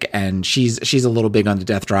spastic, and she's a little big on the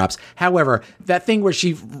death drops. However, that thing where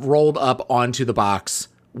she rolled up onto the box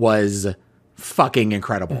was fucking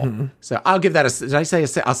incredible. Mm-hmm. So I'll give that did I say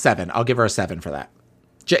a 7? I'll give her a 7 for that.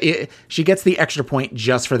 She gets the extra point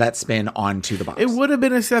just for that spin onto the box. It would have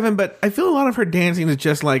been a 7, but I feel a lot of her dancing is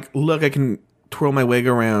just like, look, I can twirl my wig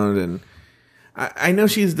around, and I know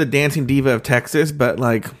she's the dancing diva of Texas, but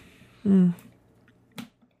like.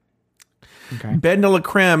 Okay. Ben de la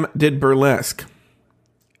Creme did burlesque.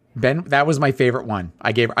 That was my favorite one.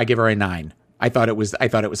 I gave her a 9. I thought it was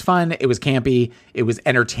fun. It was campy. It was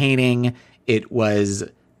entertaining. It was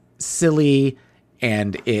silly,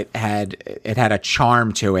 and it had a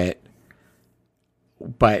charm to it.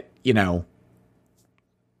 But it had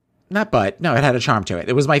a charm to it.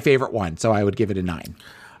 It was my favorite one, so I would give it a 9.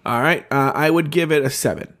 All right, I would give it a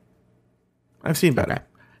 7. I've seen better. Okay.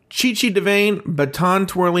 Chi Chi DeVayne, baton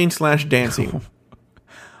twirling / dancing.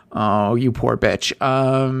 Oh, you poor bitch.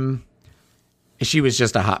 She was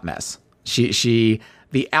just a hot mess. The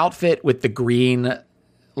outfit with the green,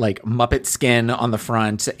 like Muppet skin on the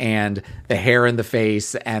front and the hair in the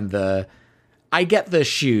face and I get the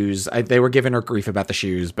shoes. They were giving her grief about the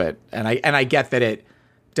shoes, and I get that it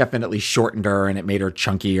definitely shortened her and it made her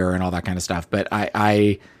chunkier and all that kind of stuff. But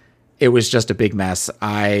it was just a big mess.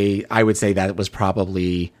 I would say that it was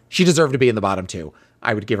probably, she deserved to be in the bottom 2.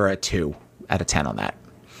 I would give her a 2 out of 10 on that.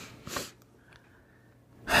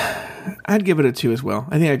 I'd give it a 2 as well.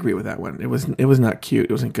 I think I agree with that one. It was not cute.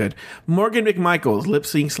 It wasn't good. Morgan McMichaels, lip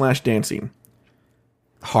sync / dancing.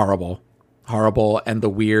 Horrible. And the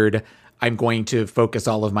weird, I'm going to focus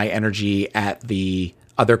all of my energy at the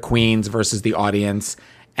other queens versus the audience.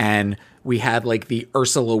 And we had like the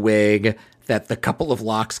Ursula wig that the couple of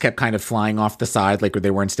locks kept kind of flying off the side, like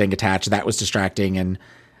they weren't staying attached. That was distracting. And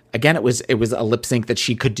again, it was a lip sync that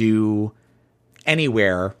she could do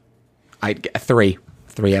anywhere. I'd get a 3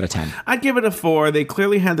 out of 10. I'd give it a 4. They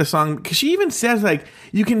clearly had the song, because she even says, like,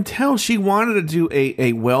 you can tell she wanted to do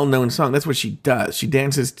a well-known song. That's what she does. She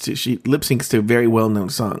lip syncs to very well-known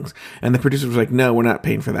songs. And the producers were like, no, we're not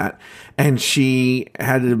paying for that. And she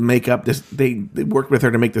had to make up this, they worked with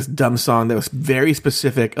her to make this dumb song that was very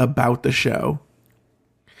specific about the show.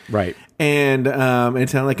 Right. And it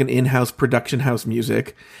sounded like an in-house production house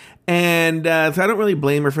music. And so I don't really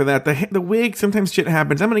blame her for that. The wig, sometimes shit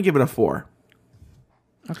happens. I'm going to give it a 4.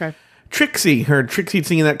 Okay. Trixie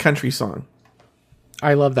singing that country song.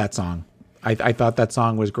 I love that song. I thought that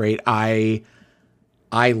song was great. I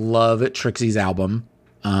love Trixie's album.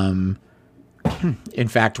 In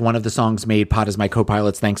fact, one of the songs made Pot Is My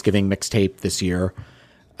Co-Pilot's Thanksgiving mixtape this year.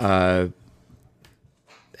 And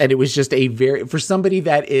it was just for somebody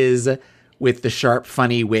that is with the sharp,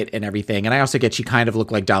 funny wit and everything. And I also get she kind of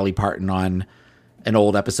looked like Dolly Parton on an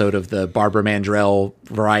old episode of the Barbara Mandrell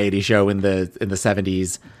variety show in the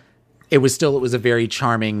 70s. It was a very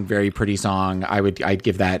charming, very pretty song. I'd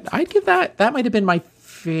give that. That might have been my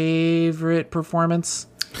favorite performance.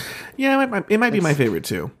 Yeah, it might be my favorite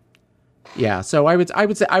too. Yeah, so I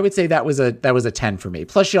would say that was a 10 for me.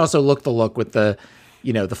 Plus, she also looked the look with the,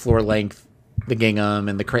 the floor length the gingham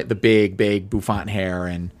and the big bouffant hair,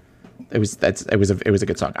 and it was a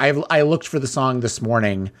good song. I looked for the song this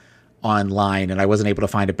morning online and I wasn't able to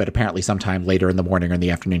find it, but apparently sometime later in the morning or in the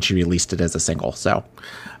afternoon she released it as a single. So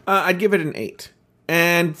I'd give it an 8.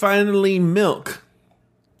 And finally, Milk.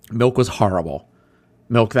 Milk was horrible.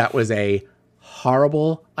 Milk, that was a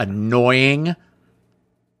horrible, annoying,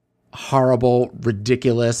 horrible,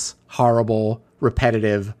 ridiculous, horrible,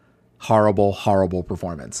 repetitive, horrible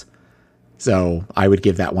performance. So I would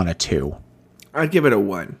give that one a 2. I'd give it a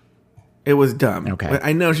 1. It was dumb. Okay.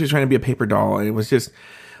 I know she was trying to be a paper doll, and it was just,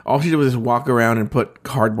 all she did was just walk around and put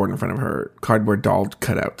cardboard in front of her, cardboard doll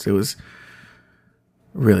cutouts. It was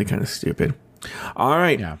really kind of stupid. All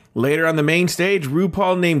right. Yeah. Later on the main stage,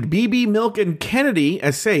 RuPaul named BB, Milk, and Kennedy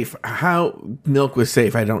as safe. How Milk was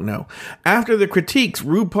safe, I don't know. After the critiques,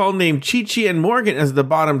 RuPaul named Chi Chi and Morgan as the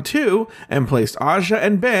bottom 2 and placed Aja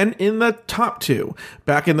and Ben in the top 2.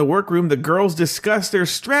 Back in the workroom, the girls discussed their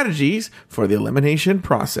strategies for the elimination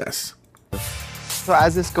process. So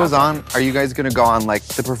as this goes on, are you guys going to go on like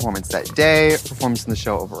the performance that day, performance in the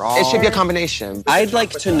show overall? It should be a combination. I'd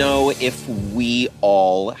like to know if we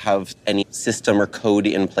all have any system or code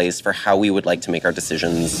in place for how we would like to make our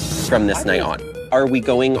decisions from this night on. Are we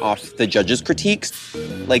going off the judges' critiques?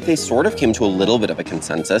 Like, they sort of came to a little bit of a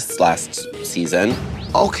consensus last season.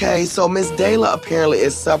 Okay, so Miss Dayla apparently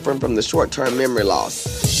is suffering from the short-term memory loss.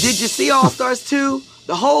 Did you see All Stars 2?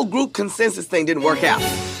 The whole group consensus thing didn't work out.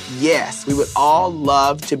 Yes, we would all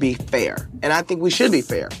love to be fair. And I think we should be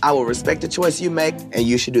fair. I will respect the choice you make, and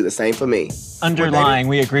you should do the same for me. Underlying,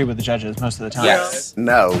 we agree with the judges most of the time. Yes.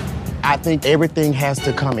 No. I think everything has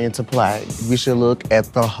to come into play. We should look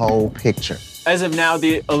at the whole picture. As of now,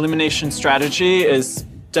 the elimination strategy is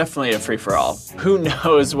definitely a free-for-all. Who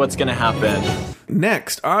knows what's going to happen?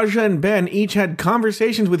 Next, Aja and Ben each had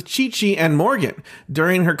conversations with Chi Chi and Morgan.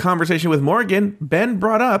 During her conversation with Morgan, Ben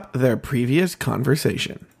brought up their previous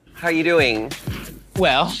conversation. How are you doing?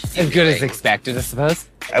 Well, as good as expected, I suppose.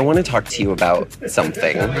 I want to talk to you about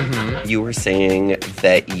something. You were saying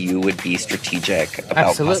that you would be strategic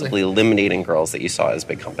about possibly eliminating girls that you saw as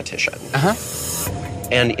big competition.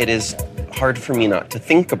 And it is hard for me not to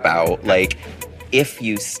think about, like, if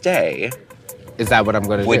you stay, is that what I'm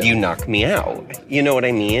going to do? Would you knock me out? You know what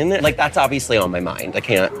I mean? Like, that's obviously on my mind. I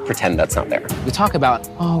can't pretend that's not there. We talk about,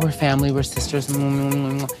 oh, we're family, we're sisters.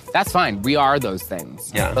 That's fine. We are those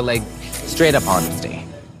things. Yeah. But, like, straight up honesty.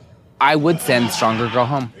 I would send Stronger Girl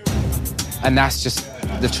home. And that's just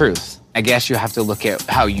the truth. I guess you have to look at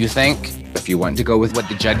how you think. If you want to go with what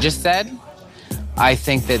the judges said, I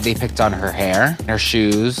think that they picked on her hair, her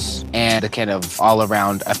shoes, and the kind of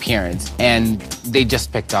all-around appearance. And they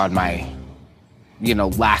just picked on my,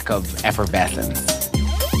 lack of effervescence.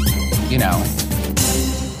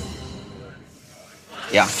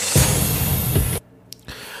 Yeah.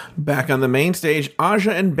 Back on the main stage,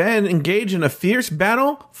 Aja and Ben engage in a fierce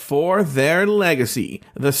battle for their legacy.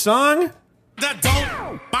 The song...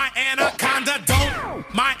 My anaconda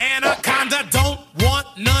don't want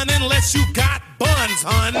none unless you got buns,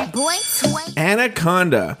 hun.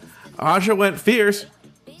 Anaconda. Aja went fierce,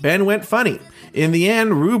 Ben went funny. In the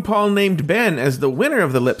end, RuPaul named Ben as the winner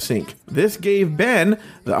of the lip sync. This gave Ben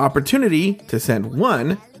the opportunity to send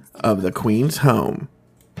one of the queens home.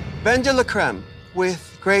 Ben de la Creme,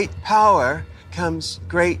 with great power comes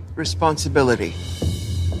great responsibility.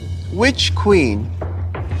 Which queen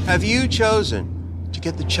have you chosen to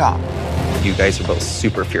get the chop? You guys are both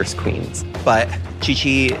super fierce queens. But, Chi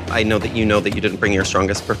Chi, I know that you didn't bring your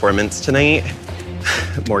strongest performance tonight.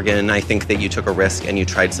 Morgan, I think that you took a risk and you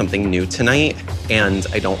tried something new tonight. And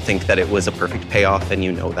I don't think that it was a perfect payoff, and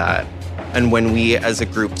you know that. And when we as a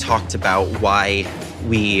group talked about why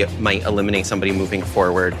we might eliminate somebody moving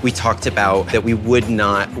forward, we talked about that we would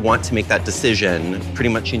not want to make that decision pretty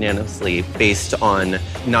much unanimously based on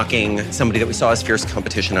knocking somebody that we saw as fierce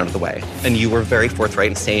competition out of the way. And you were very forthright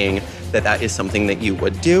in saying that that is something that you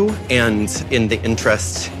would do. And in the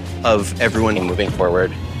interest of everyone moving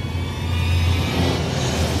forward,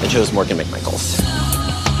 I chose Morgan McMichaels.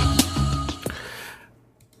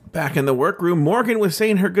 Back in the workroom, Morgan was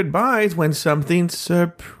saying her goodbyes when something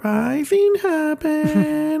surprising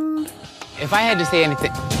happened. If I had to say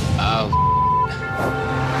anything...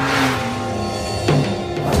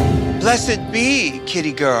 Blessed be,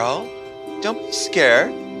 kitty girl. Don't be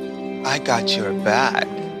scared. I got your back.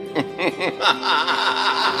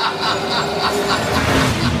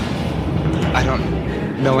 I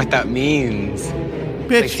don't know what that means.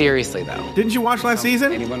 Bitch. Like, seriously, though. Didn't you watch last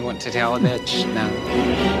season? Anyone want to tell a bitch? No.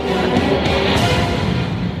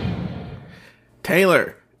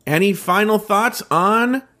 Taylor, any final thoughts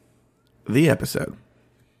on the episode?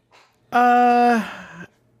 Couple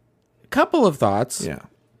of thoughts. Yeah.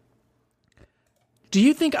 Do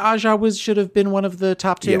you think Aja should have been one of the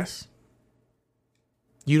top 2? Yes.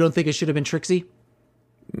 You don't think it should have been Trixie?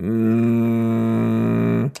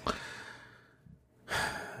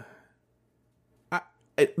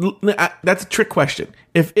 That's a trick question.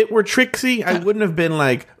 If it were Trixie, I wouldn't have been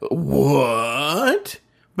like, what?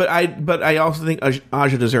 But I also think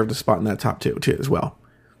Aja deserved a spot in that top 2 too as well.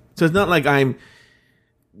 So it's not like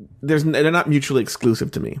they're not mutually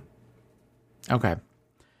exclusive to me. Okay.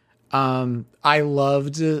 I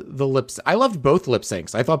loved I loved both lip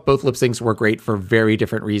syncs. I thought both lip syncs were great for very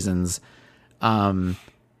different reasons.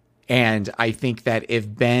 And I think that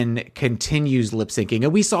if Ben continues lip syncing,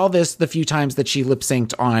 and we saw this the few times that she lip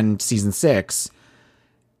synced on season 6,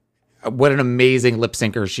 what an amazing lip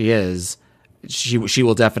syncer she is. She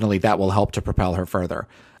will definitely, that will help to propel her further.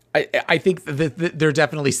 I think that they're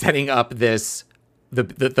definitely setting up this,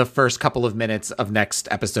 the first couple of minutes of next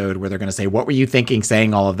episode where they're going to say, what were you thinking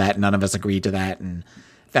saying all of that? None of us agreed to that. And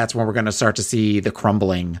that's when we're going to start to see the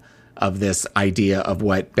crumbling of this idea of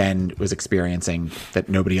what Ben was experiencing, that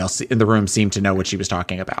nobody else in the room seemed to know what she was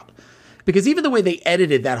talking about. Because even the way they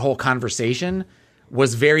edited that whole conversation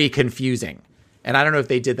was very confusing. And I don't know if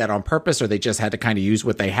they did that on purpose or they just had to kind of use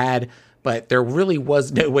what they had, but there really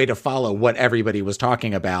was no way to follow what everybody was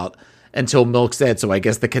talking about until Milk said, so I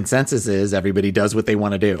guess the consensus is everybody does what they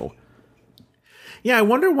want to do. Yeah, I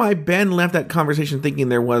wonder why Ben left that conversation thinking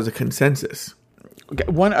there was a consensus.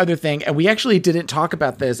 Okay, one other thing, and we actually didn't talk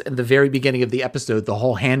about this in the very beginning of the episode, the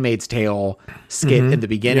whole Handmaid's Tale skit in the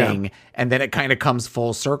beginning, and then it kind of comes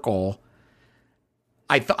full circle.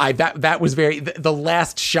 That was the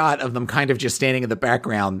last shot of them kind of just standing in the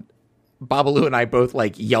background. Babalu and I both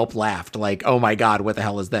yelp laughed, oh my God, what the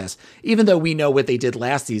hell is this? Even though we know what they did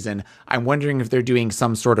last season, I'm wondering if they're doing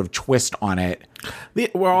some sort of twist on it.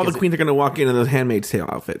 Where all the queens are going to walk in those Handmaid's Tale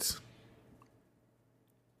outfits.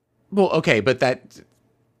 Well, okay,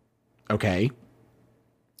 okay.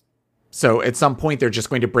 So at some point they're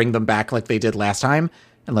just going to bring them back like they did last time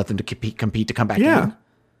and let them to compete to come back in?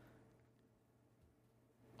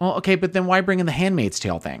 Well, okay, but then why bring in the Handmaid's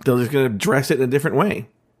Tale thing? They're just going to dress it in a different way.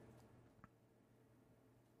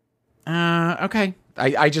 Okay.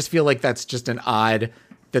 I just feel like that's just an odd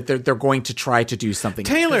that they're going to try to do something.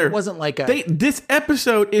 Taylor, it wasn't like this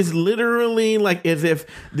episode is literally like as if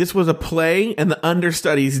this was a play and the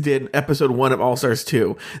understudies did episode 1 of All Stars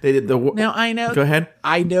 2. They did the. Now I know. Go ahead.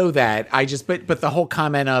 I know that. I just but the whole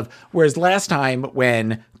comment of whereas last time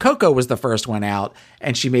when Coco was the first one out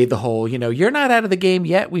and she made the whole you're not out of the game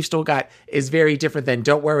yet. We've still got is very different than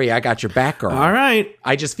don't worry, I got your back, girl. All right.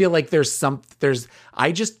 I just feel like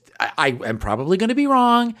I am probably going to be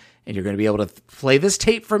wrong, and you're going to be able to play this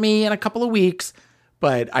tape for me in a couple of weeks.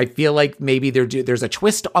 But I feel like maybe there's a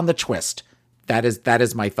twist on the twist. That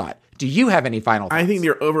is my thought. Do you have any final thoughts? I think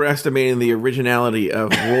you're overestimating the originality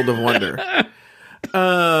of World of Wonder.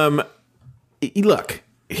 Look,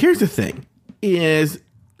 here's the thing: is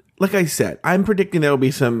like I said, I'm predicting there will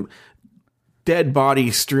be some dead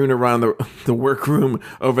bodies strewn around the workroom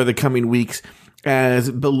over the coming weeks. As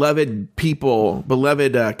beloved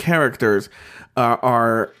characters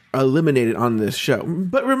are eliminated on this show.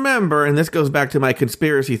 But remember, and this goes back to my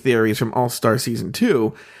conspiracy theories from All-Star Season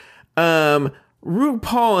 2,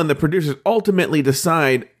 RuPaul and the producers ultimately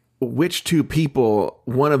decide which 2 people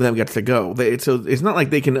one of them gets to go. So it's not like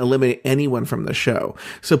they can eliminate anyone from the show.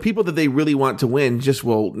 So people that they really want to win just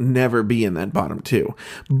will never be in that bottom 2.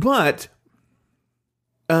 But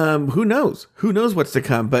who knows? Who knows what's to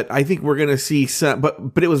come? But I think we're going to see some.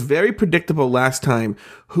 But it was very predictable last time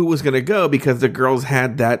who was going to go because the girls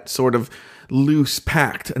had that sort of loose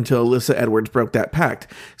pact until Alyssa Edwards broke that pact.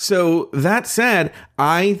 So that said,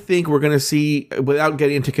 I think we're going to see, without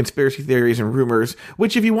getting into conspiracy theories and rumors,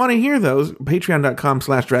 which if you want to hear those,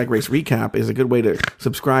 patreon.com/Drag Race Recap is a good way to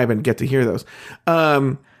subscribe and get to hear those.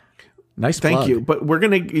 Nice Thank plug. you. But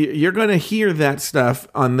you're going to hear that stuff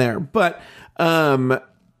on there. But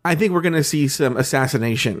I think we're going to see some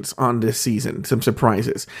assassinations on this season, some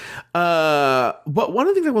surprises. But one of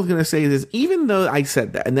the things I was going to say is even though I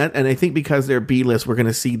said that, and I think because they're B-list, we're going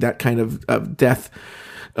to see that kind of death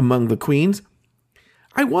among the queens.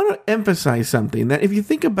 I want to emphasize something that if you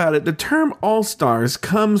think about it, the term All-Stars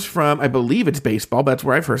comes from, I believe it's baseball. That's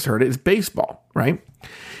where I first heard it. It's baseball, right?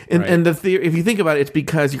 And the theory, if you think about it, it's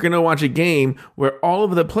because you're going to watch a game where all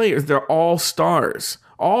of the players, they're all stars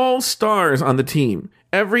on the team.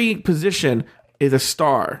 Every position is a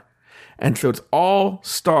star. And so it's all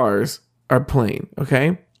stars are playing,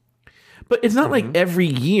 okay? But it's not like every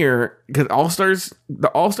year, because the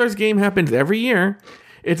All-Stars game happens every year.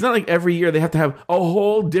 It's not like every year they have to have a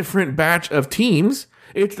whole different batch of teams.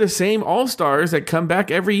 It's the same all-stars that come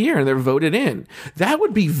back every year and they're voted in. That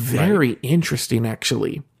would be very interesting,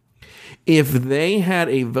 actually. If they had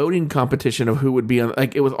a voting competition of who would be on,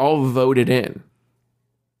 like it was all voted in,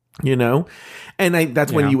 you know? And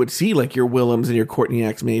that's when you would see like your Willems and your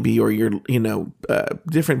Courtney-Acs maybe, or your,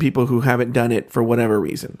 different people who haven't done it for whatever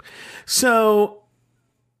reason. So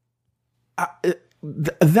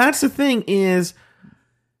that's the thing is,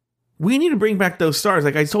 we need to bring back those stars.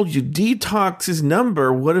 Like I told you, Detox's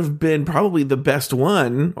number would have been probably the best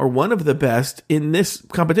one, or one of the best in this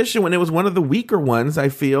competition, when it was one of the weaker ones, I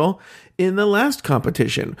feel, in the last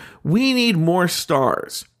competition. We need more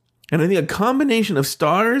stars. And I think a combination of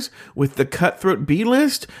stars with the Cutthroat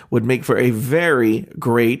B-list would make for a very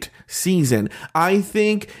great season. I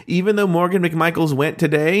think even though Morgan McMichaels went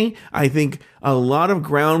today, I think a lot of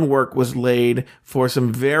groundwork was laid for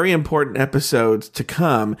some very important episodes to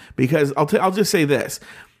come, because I'll just say this.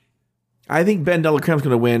 I think Ben Delacreme is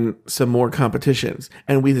going to win some more competitions.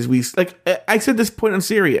 And we like I said this point on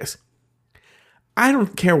Sirius. I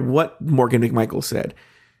don't care what Morgan McMichaels said.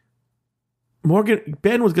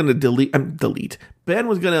 Ben was going to delete. Ben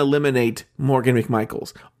was going to eliminate Morgan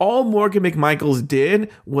McMichaels. All Morgan McMichaels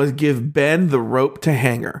did was give Ben the rope to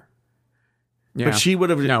hang her. Yeah. But she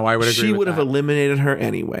would have. No, I would agree. She would have eliminated her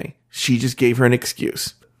anyway. She just gave her an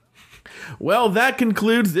excuse. Well, that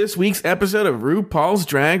concludes this week's episode of RuPaul's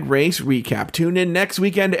Drag Race Recap. Tune in next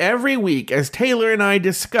weekend every week as Taylor and I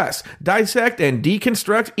discuss, dissect, and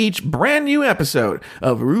deconstruct each brand new episode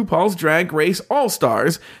of RuPaul's Drag Race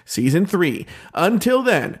All-Stars Season 3. Until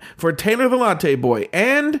then, for Taylor the Latte Boy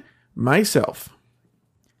and myself,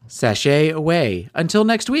 sashay away. Until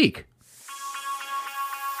next week.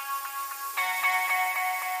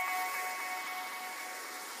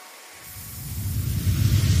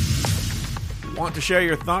 Want to share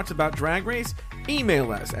your thoughts about Drag Race?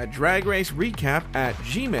 Email us at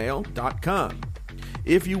dragracerecap@gmail.com.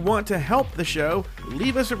 If you want to help the show,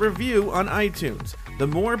 leave us a review on iTunes. The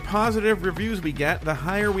more positive reviews we get, the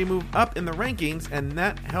higher we move up in the rankings, and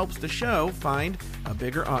that helps the show find a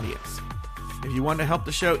bigger audience. If you want to help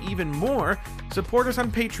the show even more, support us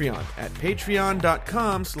on Patreon at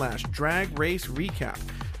patreon.com/dragracerecap.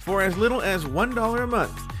 For as little as $1 a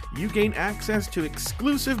month, you gain access to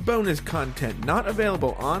exclusive bonus content not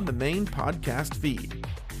available on the main podcast feed.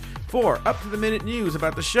 For up-to-the-minute news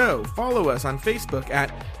about the show, follow us on Facebook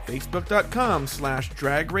at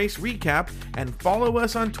facebook.com/dragracerecap and follow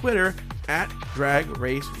us on Twitter at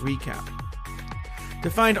dragracerecap. To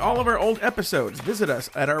find all of our old episodes, visit us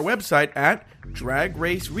at our website at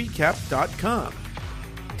dragracerecap.com.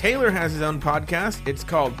 Taylor has his own podcast. It's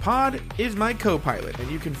called Pod Is My Co-Pilot, and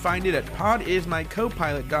you can find it at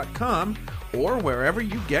podismycopilot.com or wherever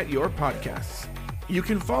you get your podcasts. You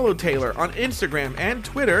can follow Taylor on Instagram and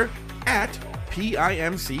Twitter at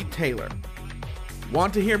PIMCTaylor.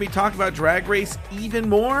 Want to hear me talk about Drag Race even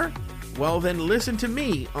more? Well, then listen to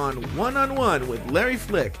me on One-on-One with Larry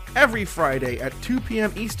Flick every Friday at 2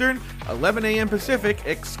 p.m. Eastern, 11 a.m. Pacific,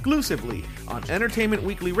 exclusively on Entertainment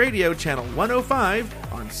Weekly Radio, Channel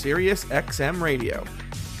 105 on Sirius XM Radio.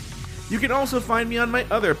 You can also find me on my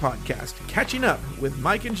other podcast, Catching Up with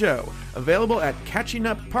Mike and Joe, available at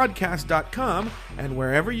catchinguppodcast.com and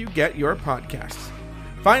wherever you get your podcasts.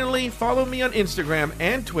 Finally, follow me on Instagram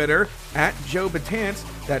and Twitter at Joe Betance,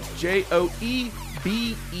 that's JoeBetance.